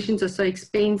exhibitions are so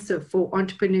expensive for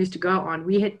entrepreneurs to go on,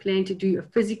 we had planned to do a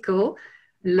physical,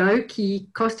 low-key,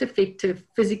 cost-effective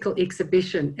physical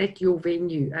exhibition at your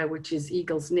venue, which is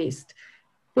Eagle's Nest,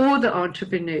 for the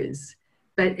entrepreneurs.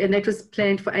 And that was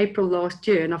planned for April last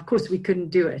year, and of course we couldn't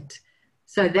do it.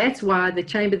 So that's why the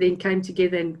chamber then came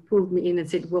together and pulled me in and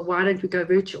said, well, why don't we go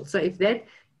virtual? So if that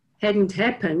hadn't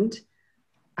happened,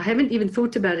 I haven't even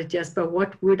thought about it, Jasper,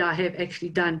 what would I have actually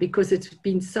done? Because it's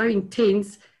been so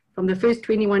intense. From the first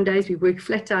 21 days, we worked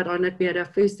flat out on it. We had our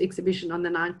first exhibition on the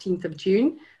 19th of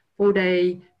June,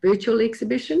 4-day virtual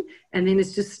exhibition, and then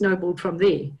it's just snowballed from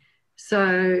there.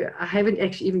 So I haven't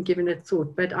actually even given it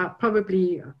thought, but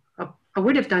I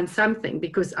would have done something,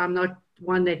 because I'm not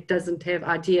one that doesn't have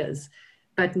ideas,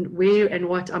 but where and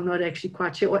what, I'm not actually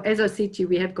quite sure. As I said to you,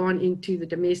 we have gone into the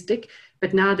domestic,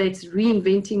 but now that's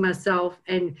reinventing myself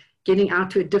and getting out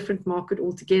to a different market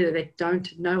altogether that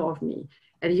don't know of me.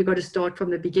 And you've got to start from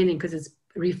the beginning, because it's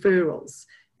referrals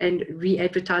and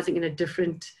re-advertising in a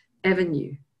different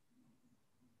avenue.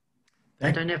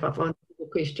 I don't know if I've answered the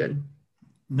question.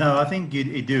 No, I think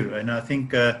you do. And I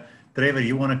think, Trevor,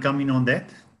 you want to come in on that?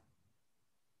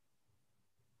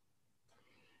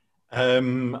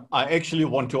 I actually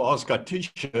want to ask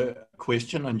Atish a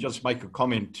question and just make a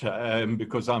comment,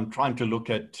 because I'm trying to look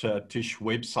at Tish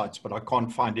websites, but I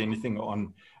can't find anything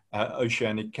on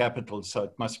Oceanic Capital, so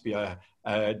it must be a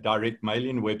direct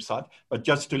mail-in website. But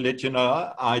just to let you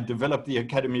know, I developed the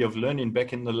Academy of Learning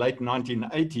back in the late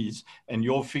 1980s, and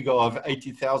your figure of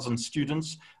 80,000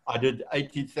 students, I did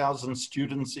 80,000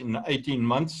 students in 18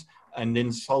 months and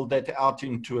then sold that out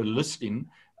into a listing.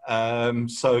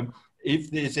 So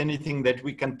if there's anything that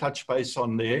we can touch base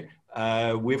on there,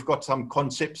 we've got some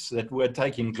concepts that we're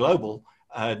taking global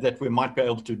that we might be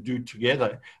able to do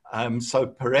together. So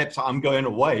perhaps I'm going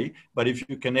away, but if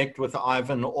you connect with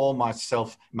Ivan or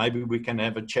myself, maybe we can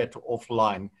have a chat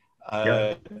offline.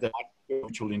 That might be of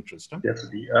mutual interest. Huh?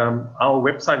 Definitely. Our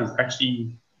website is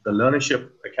actually the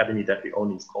Learnership Academy that we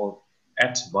own is called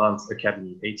Advanced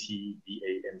Academy,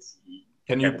 ATVANCE.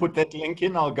 Can you put that link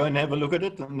in? I'll go and have a look at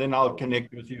it, and then I'll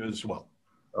connect with you as well.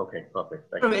 Okay,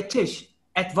 perfect. Thank you. Tish,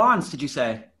 Advanced, did you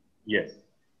say? Yes.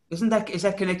 Is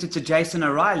that connected to Jason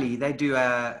O'Reilly? They do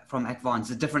from Advanced,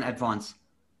 a different Advanced.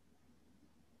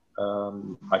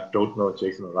 I don't know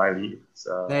Jason O'Reilly.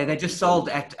 They just sold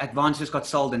Advanced. Just got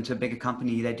sold into a bigger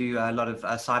company. They do a lot of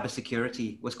cyber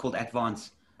security. What's called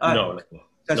Advanced. Oh, no.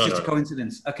 So it's just a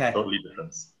coincidence. Okay. Totally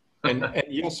different. And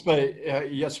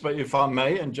Jasper, if I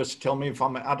may, and just tell me if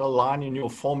I'm out of line in your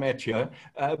format here,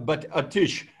 but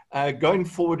Atish, going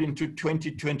forward into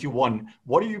 2021,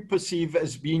 what do you perceive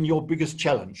as being your biggest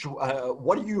challenge?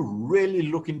 What are you really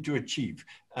looking to achieve?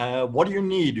 What do you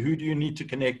need? Who do you need to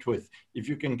connect with? If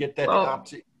you can get that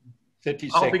out in 30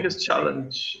 seconds. Our biggest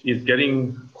challenge is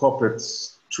getting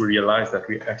corporates to realize that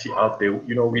we're actually out there.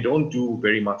 You know, we don't do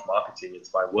very much marketing. It's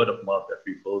by word of mouth that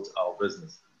we build our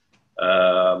business.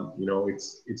 You know,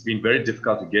 it's been very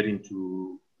difficult to get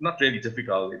into, not really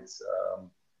difficult. It's,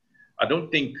 I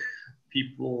don't think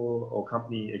people or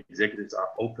company executives are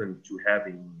open to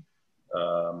having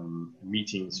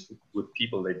meetings with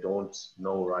people they don't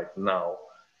know right now.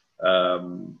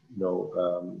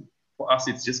 For us,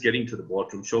 it's just getting to the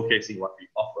boardroom, showcasing what we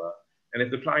offer. And if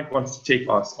the client wants to take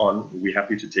us on, we're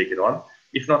happy to take it on.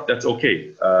 If not, that's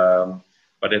okay.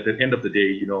 But at the end of the day,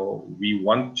 you know, we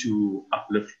want to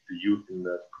uplift the youth in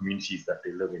the communities that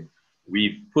they live in.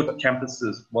 We've put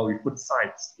campuses, well, we put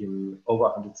sites in over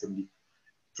 170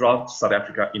 throughout South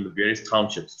Africa in the various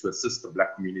townships to assist the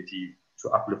Black community to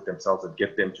uplift themselves and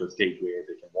get them to a stage where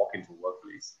they can walk into a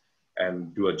workplace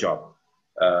and do a job.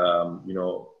 You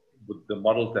know, with the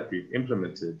models that we've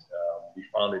implemented, we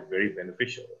found it very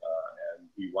beneficial, and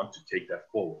we want to take that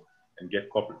forward and get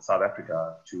corporate South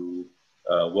Africa to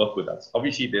work with us.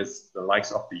 Obviously, there's the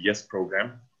likes of the YES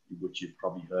program, which you've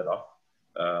probably heard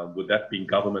of. With that being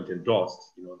government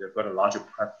endorsed, you know, they've got a larger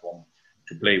platform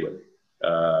to play with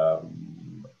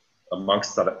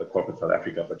amongst the corporate South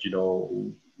Africa. But, you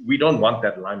know, we don't want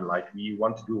that limelight. We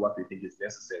want to do what we think is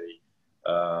necessary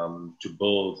to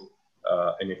build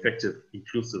an effective,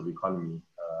 inclusive economy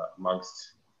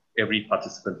amongst every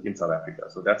participant in South Africa.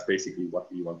 So that's basically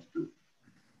what we want to do.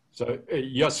 So,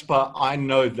 Jasper, I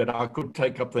know that I could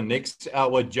take up the next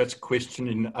hour just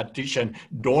questioning Atish, and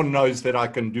Dawn knows that I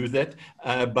can do that.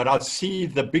 But I see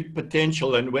the big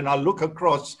potential. And when I look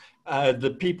across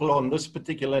the people on this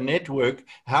particular network,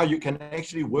 how you can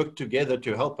actually work together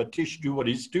to help Atish do what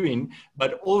he's doing,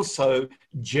 but also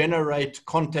generate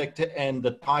contact and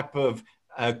the type of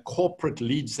corporate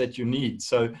leads that you need.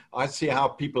 So I see how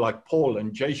people like Paul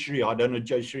and Jayshree, I don't know,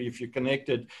 Jayshree, if you're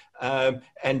connected,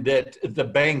 and that the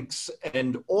banks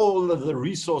and all of the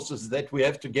resources that we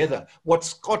have together, what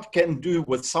Scott can do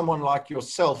with someone like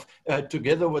yourself,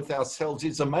 together with ourselves,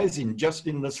 is amazing, just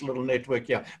in this little network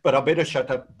here. But I better shut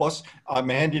up, boss. I'm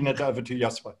handing it over to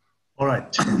Jasper. All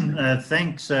right.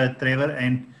 Thanks, Trevor.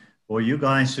 And for you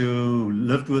guys who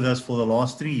lived with us for the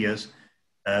last 3 years,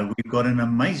 we've got an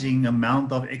amazing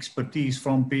amount of expertise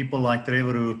from people like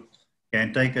Trevor, who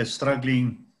can take a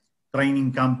struggling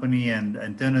training company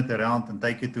and turn it around and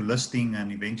take it to listing,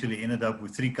 and eventually ended up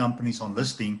with 3 companies on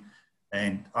listing.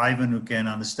 And Ivan, who can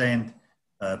understand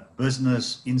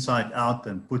business inside out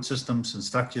and put systems and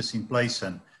structures in place.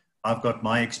 And I've got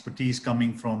my expertise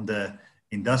coming from the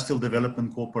Industrial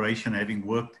Development Corporation, having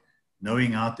worked,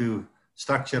 knowing how to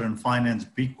structure and finance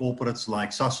big corporates like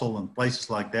Sasol and places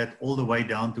like that, all the way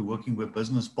down to working with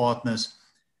business partners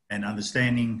and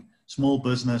understanding small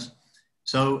business.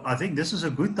 So I think this is a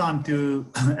good time to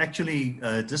actually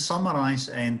just summarize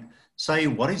and say,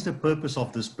 what is the purpose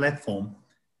of this platform?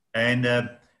 And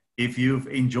if you've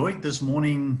enjoyed this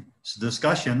morning's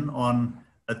discussion on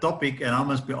a topic, and I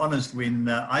must be honest, when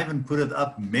Ivan put it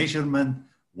up, measurement,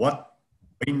 what,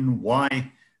 when,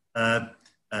 why,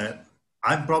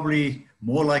 I'm probably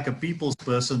more like a people's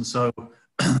person, so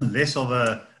less of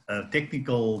a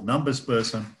technical numbers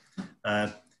person.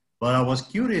 But I was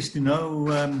curious to know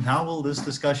how will this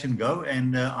discussion go,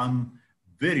 and I'm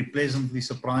very pleasantly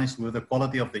surprised with the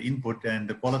quality of the input and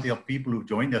the quality of people who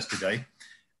joined us today.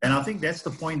 And I think that's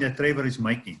the point that Trevor is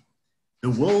making. The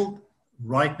world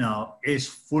right now is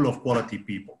full of quality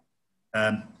people.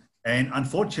 And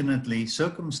unfortunately,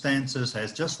 circumstances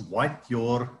has just wiped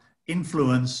your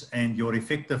influence and your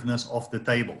effectiveness off the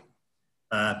table.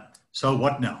 So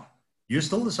what now? You're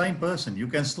still the same person. You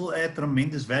can still add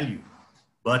tremendous value.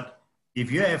 But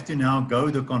if you have to now go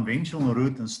the conventional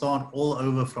route and start all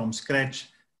over from scratch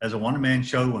as a one-man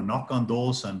show and knock on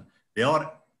doors, and there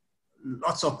are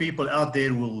lots of people out there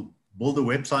who will build a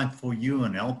website for you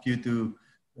and help you to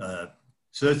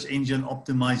search engine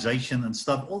optimization and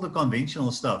stuff, all the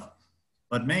conventional stuff.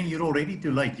 But man, you're already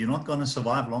too late. You're not going to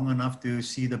survive long enough to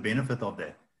see the benefit of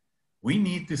that. We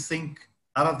need to think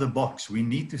out of the box. We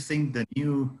need to think the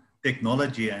new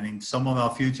technology, and in some of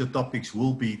our future topics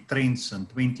will be trends and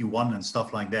 21 and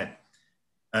stuff like that.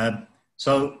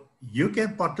 So you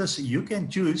can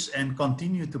choose and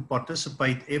continue to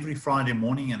participate every Friday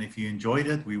morning. And if you enjoyed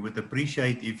it, we would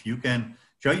appreciate if you can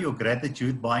show your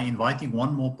gratitude by inviting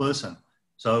one more person.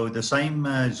 So the same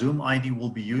Zoom ID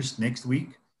will be used next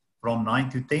week from 9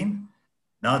 to 10.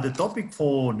 Now the topic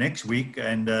for next week,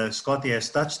 and Scotty has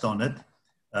touched on it,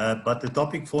 but the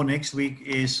topic for next week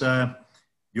is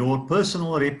your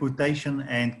personal reputation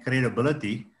and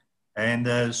credibility.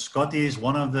 And Scotty is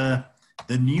one of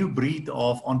the new breed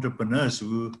of entrepreneurs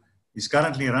who is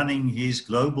currently running his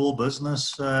global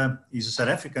business. He's a South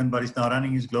African, but he's now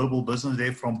running his global business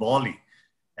there from Bali.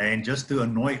 And just to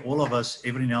annoy all of us,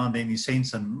 every now and then he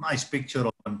sends a nice picture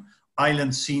of an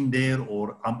island scene there,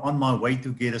 or I'm on my way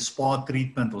to get a spa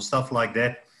treatment or stuff like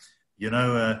that. You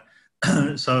know,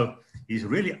 so he's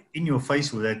really in your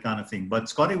face with that kind of thing. But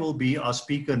Scotty will be our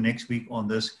speaker next week on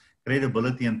this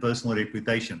credibility and personal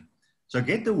reputation. So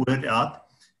get the word out.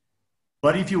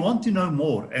 But if you want to know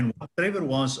more, and what Trevor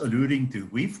was alluding to,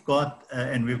 we've got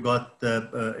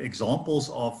examples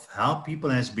of how people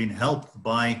has been helped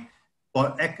by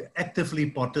actively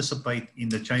participate in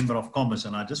the Chamber of Commerce.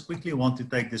 And I just quickly want to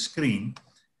take the screen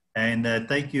and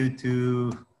take you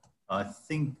to, I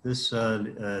think this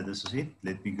is it.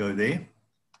 Let me go there.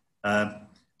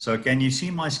 So can you see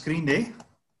my screen there,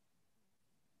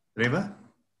 Trevor?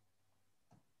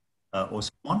 Or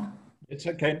someone? It's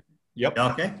okay. Yep.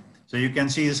 Okay. So you can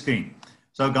see the screen.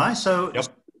 So guys,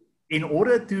 in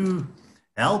order to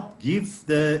help give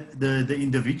the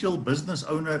individual business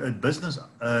owner,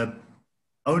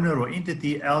 owner or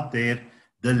entity out there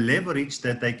the leverage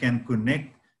that they can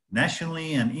connect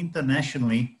nationally and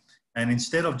internationally, and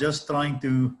instead of just trying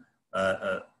to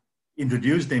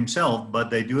introduce themselves, but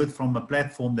they do it from a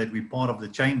platform that we're part of the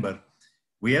chamber,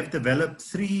 we have developed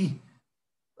 3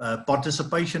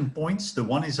 participation points. The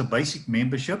one is a basic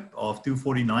membership of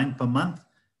 $249 per month.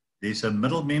 There's a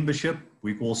middle membership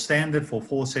we call standard for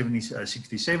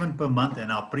 $467 per month,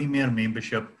 and our premier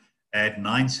membership at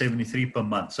 $973 per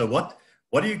month. So what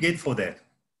do you get for that?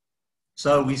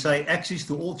 So we say access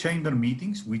to all chamber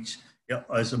meetings, which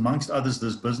is amongst others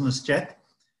this business chat.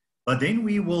 But then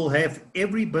we will have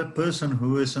every person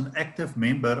who is an active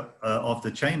member of the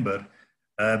chamber,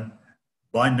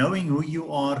 by knowing who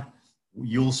you are,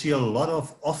 you'll see a lot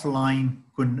of offline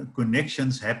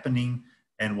connections happening.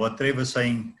 And what Trevor's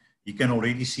saying, you can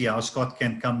already see how Scott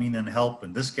can come in and help,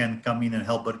 and this can come in and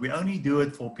help. But we only do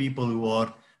it for people who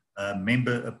are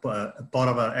part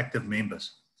of our active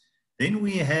members. Then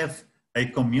we have a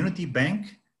community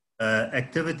bank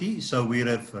activity. So we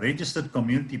have registered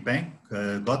community bank,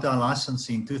 got our license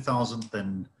in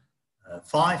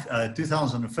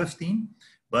 2015.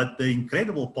 But the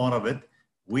incredible part of it,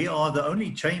 we are the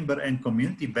only chamber and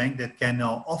community bank that can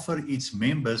now offer its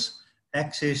members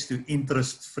access to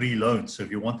interest-free loans. So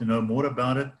if you want to know more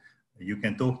about it, you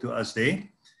can talk to us there.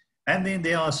 And then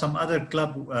there are some other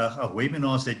club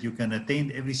webinars that you can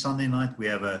attend every Sunday night. We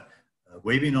have a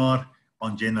webinar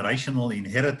on generational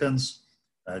inheritance,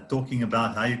 talking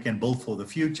about how you can build for the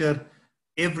future.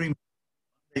 Every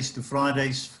Mondays to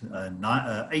Fridays,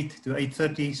 8 to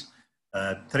 8:30,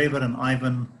 Trevor and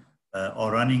Ivan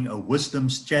are running a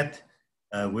wisdoms chat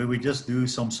where we just do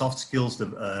some soft skills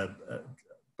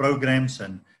programs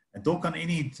and talk on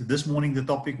any. This morning the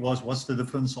topic was what's the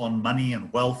difference on money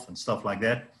and wealth and stuff like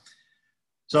that.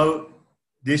 So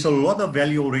there's a lot of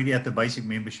value already at the basic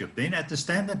membership. Then at the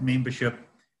standard membership,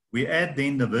 we add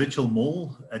then the virtual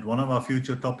mall. At one of our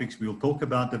future topics, we'll talk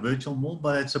about the virtual mall,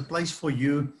 but it's a place for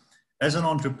you as an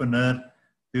entrepreneur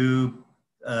to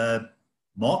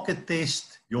market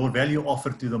test your value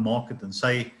offer to the market and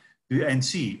say, and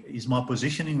see, is my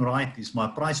positioning right? Is my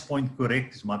price point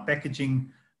correct? Is my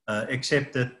packaging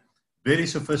accepted? Very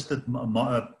sophisticated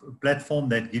platform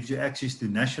that gives you access to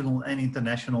national and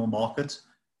international markets.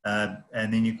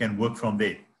 And then you can work from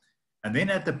there. And then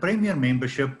at the premier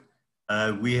membership,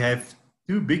 we have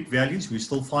 2 big values. We're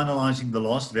still finalizing the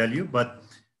last value, but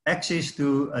access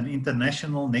to an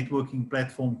international networking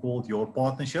platform called Your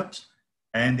Partnerships,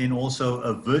 and then also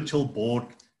a virtual board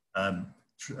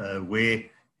where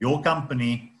your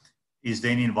company is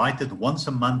then invited once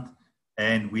a month,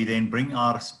 and we then bring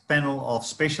our panel of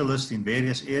specialists in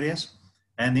various areas,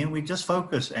 and then we just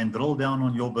focus and drill down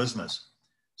on your business.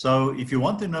 So if you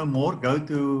want to know more, go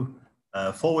to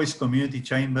Four Ways Community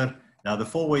Chamber. Now the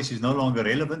 4 Ways is no longer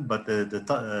relevant, but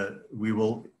we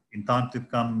will in time to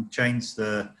come change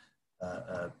the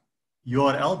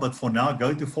URL. But for now,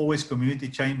 go to 4 Ways Community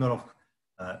Chamber of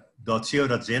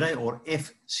 .co.za or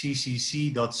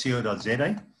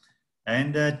fccc.co.za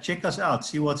and check us out,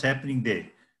 see what's happening there.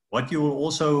 What you will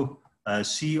also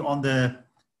see on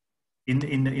in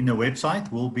the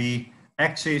website will be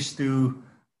access to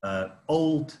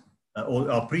old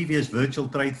or our previous virtual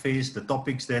trade fairs, the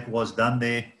topics that was done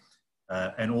there,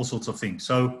 and all sorts of things.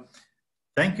 So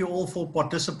thank you all for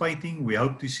participating. We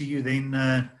hope to see you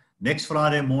then next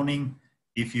Friday morning.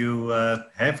 If you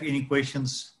have any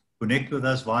questions, connect with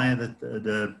us via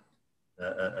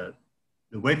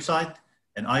website.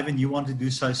 And Ivan, you want to do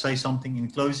say something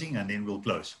in closing, and then we'll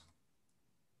close.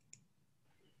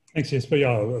 Thanks, Jesper.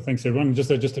 Yeah, thanks everyone.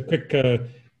 Just a quick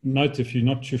note: if you're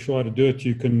not too sure how to do it,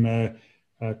 you can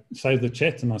save the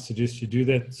chat, and I suggest you do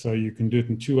that. So you can do it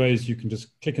in two ways. You can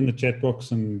just click in the chat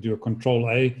box and do a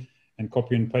Control-A and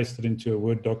copy and paste it into a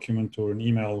Word document or an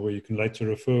email where you can later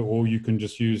refer, or you can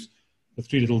just use the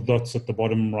three little dots at the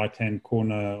bottom right-hand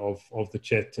corner of the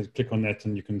chat. To click on that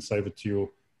and you can save it to your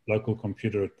local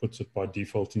computer. It puts it by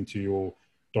default into your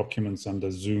documents under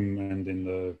Zoom and in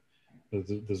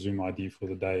the Zoom ID for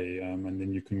the day, and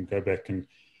then you can go back and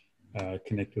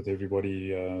connect with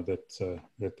everybody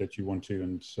that you want to,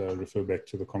 and refer back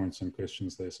to the comments and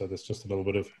questions there. So that's just a little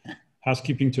bit of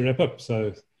housekeeping to wrap up.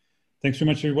 So thanks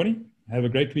very much, everybody. Have a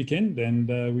great weekend,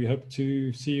 and we hope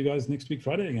to see you guys next week,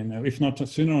 Friday again, if not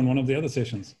sooner on one of the other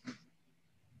sessions.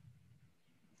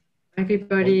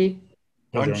 Everybody.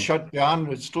 Don't shut down.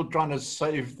 We're still trying to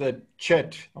save the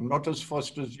chat. I'm not as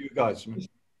fast as you guys.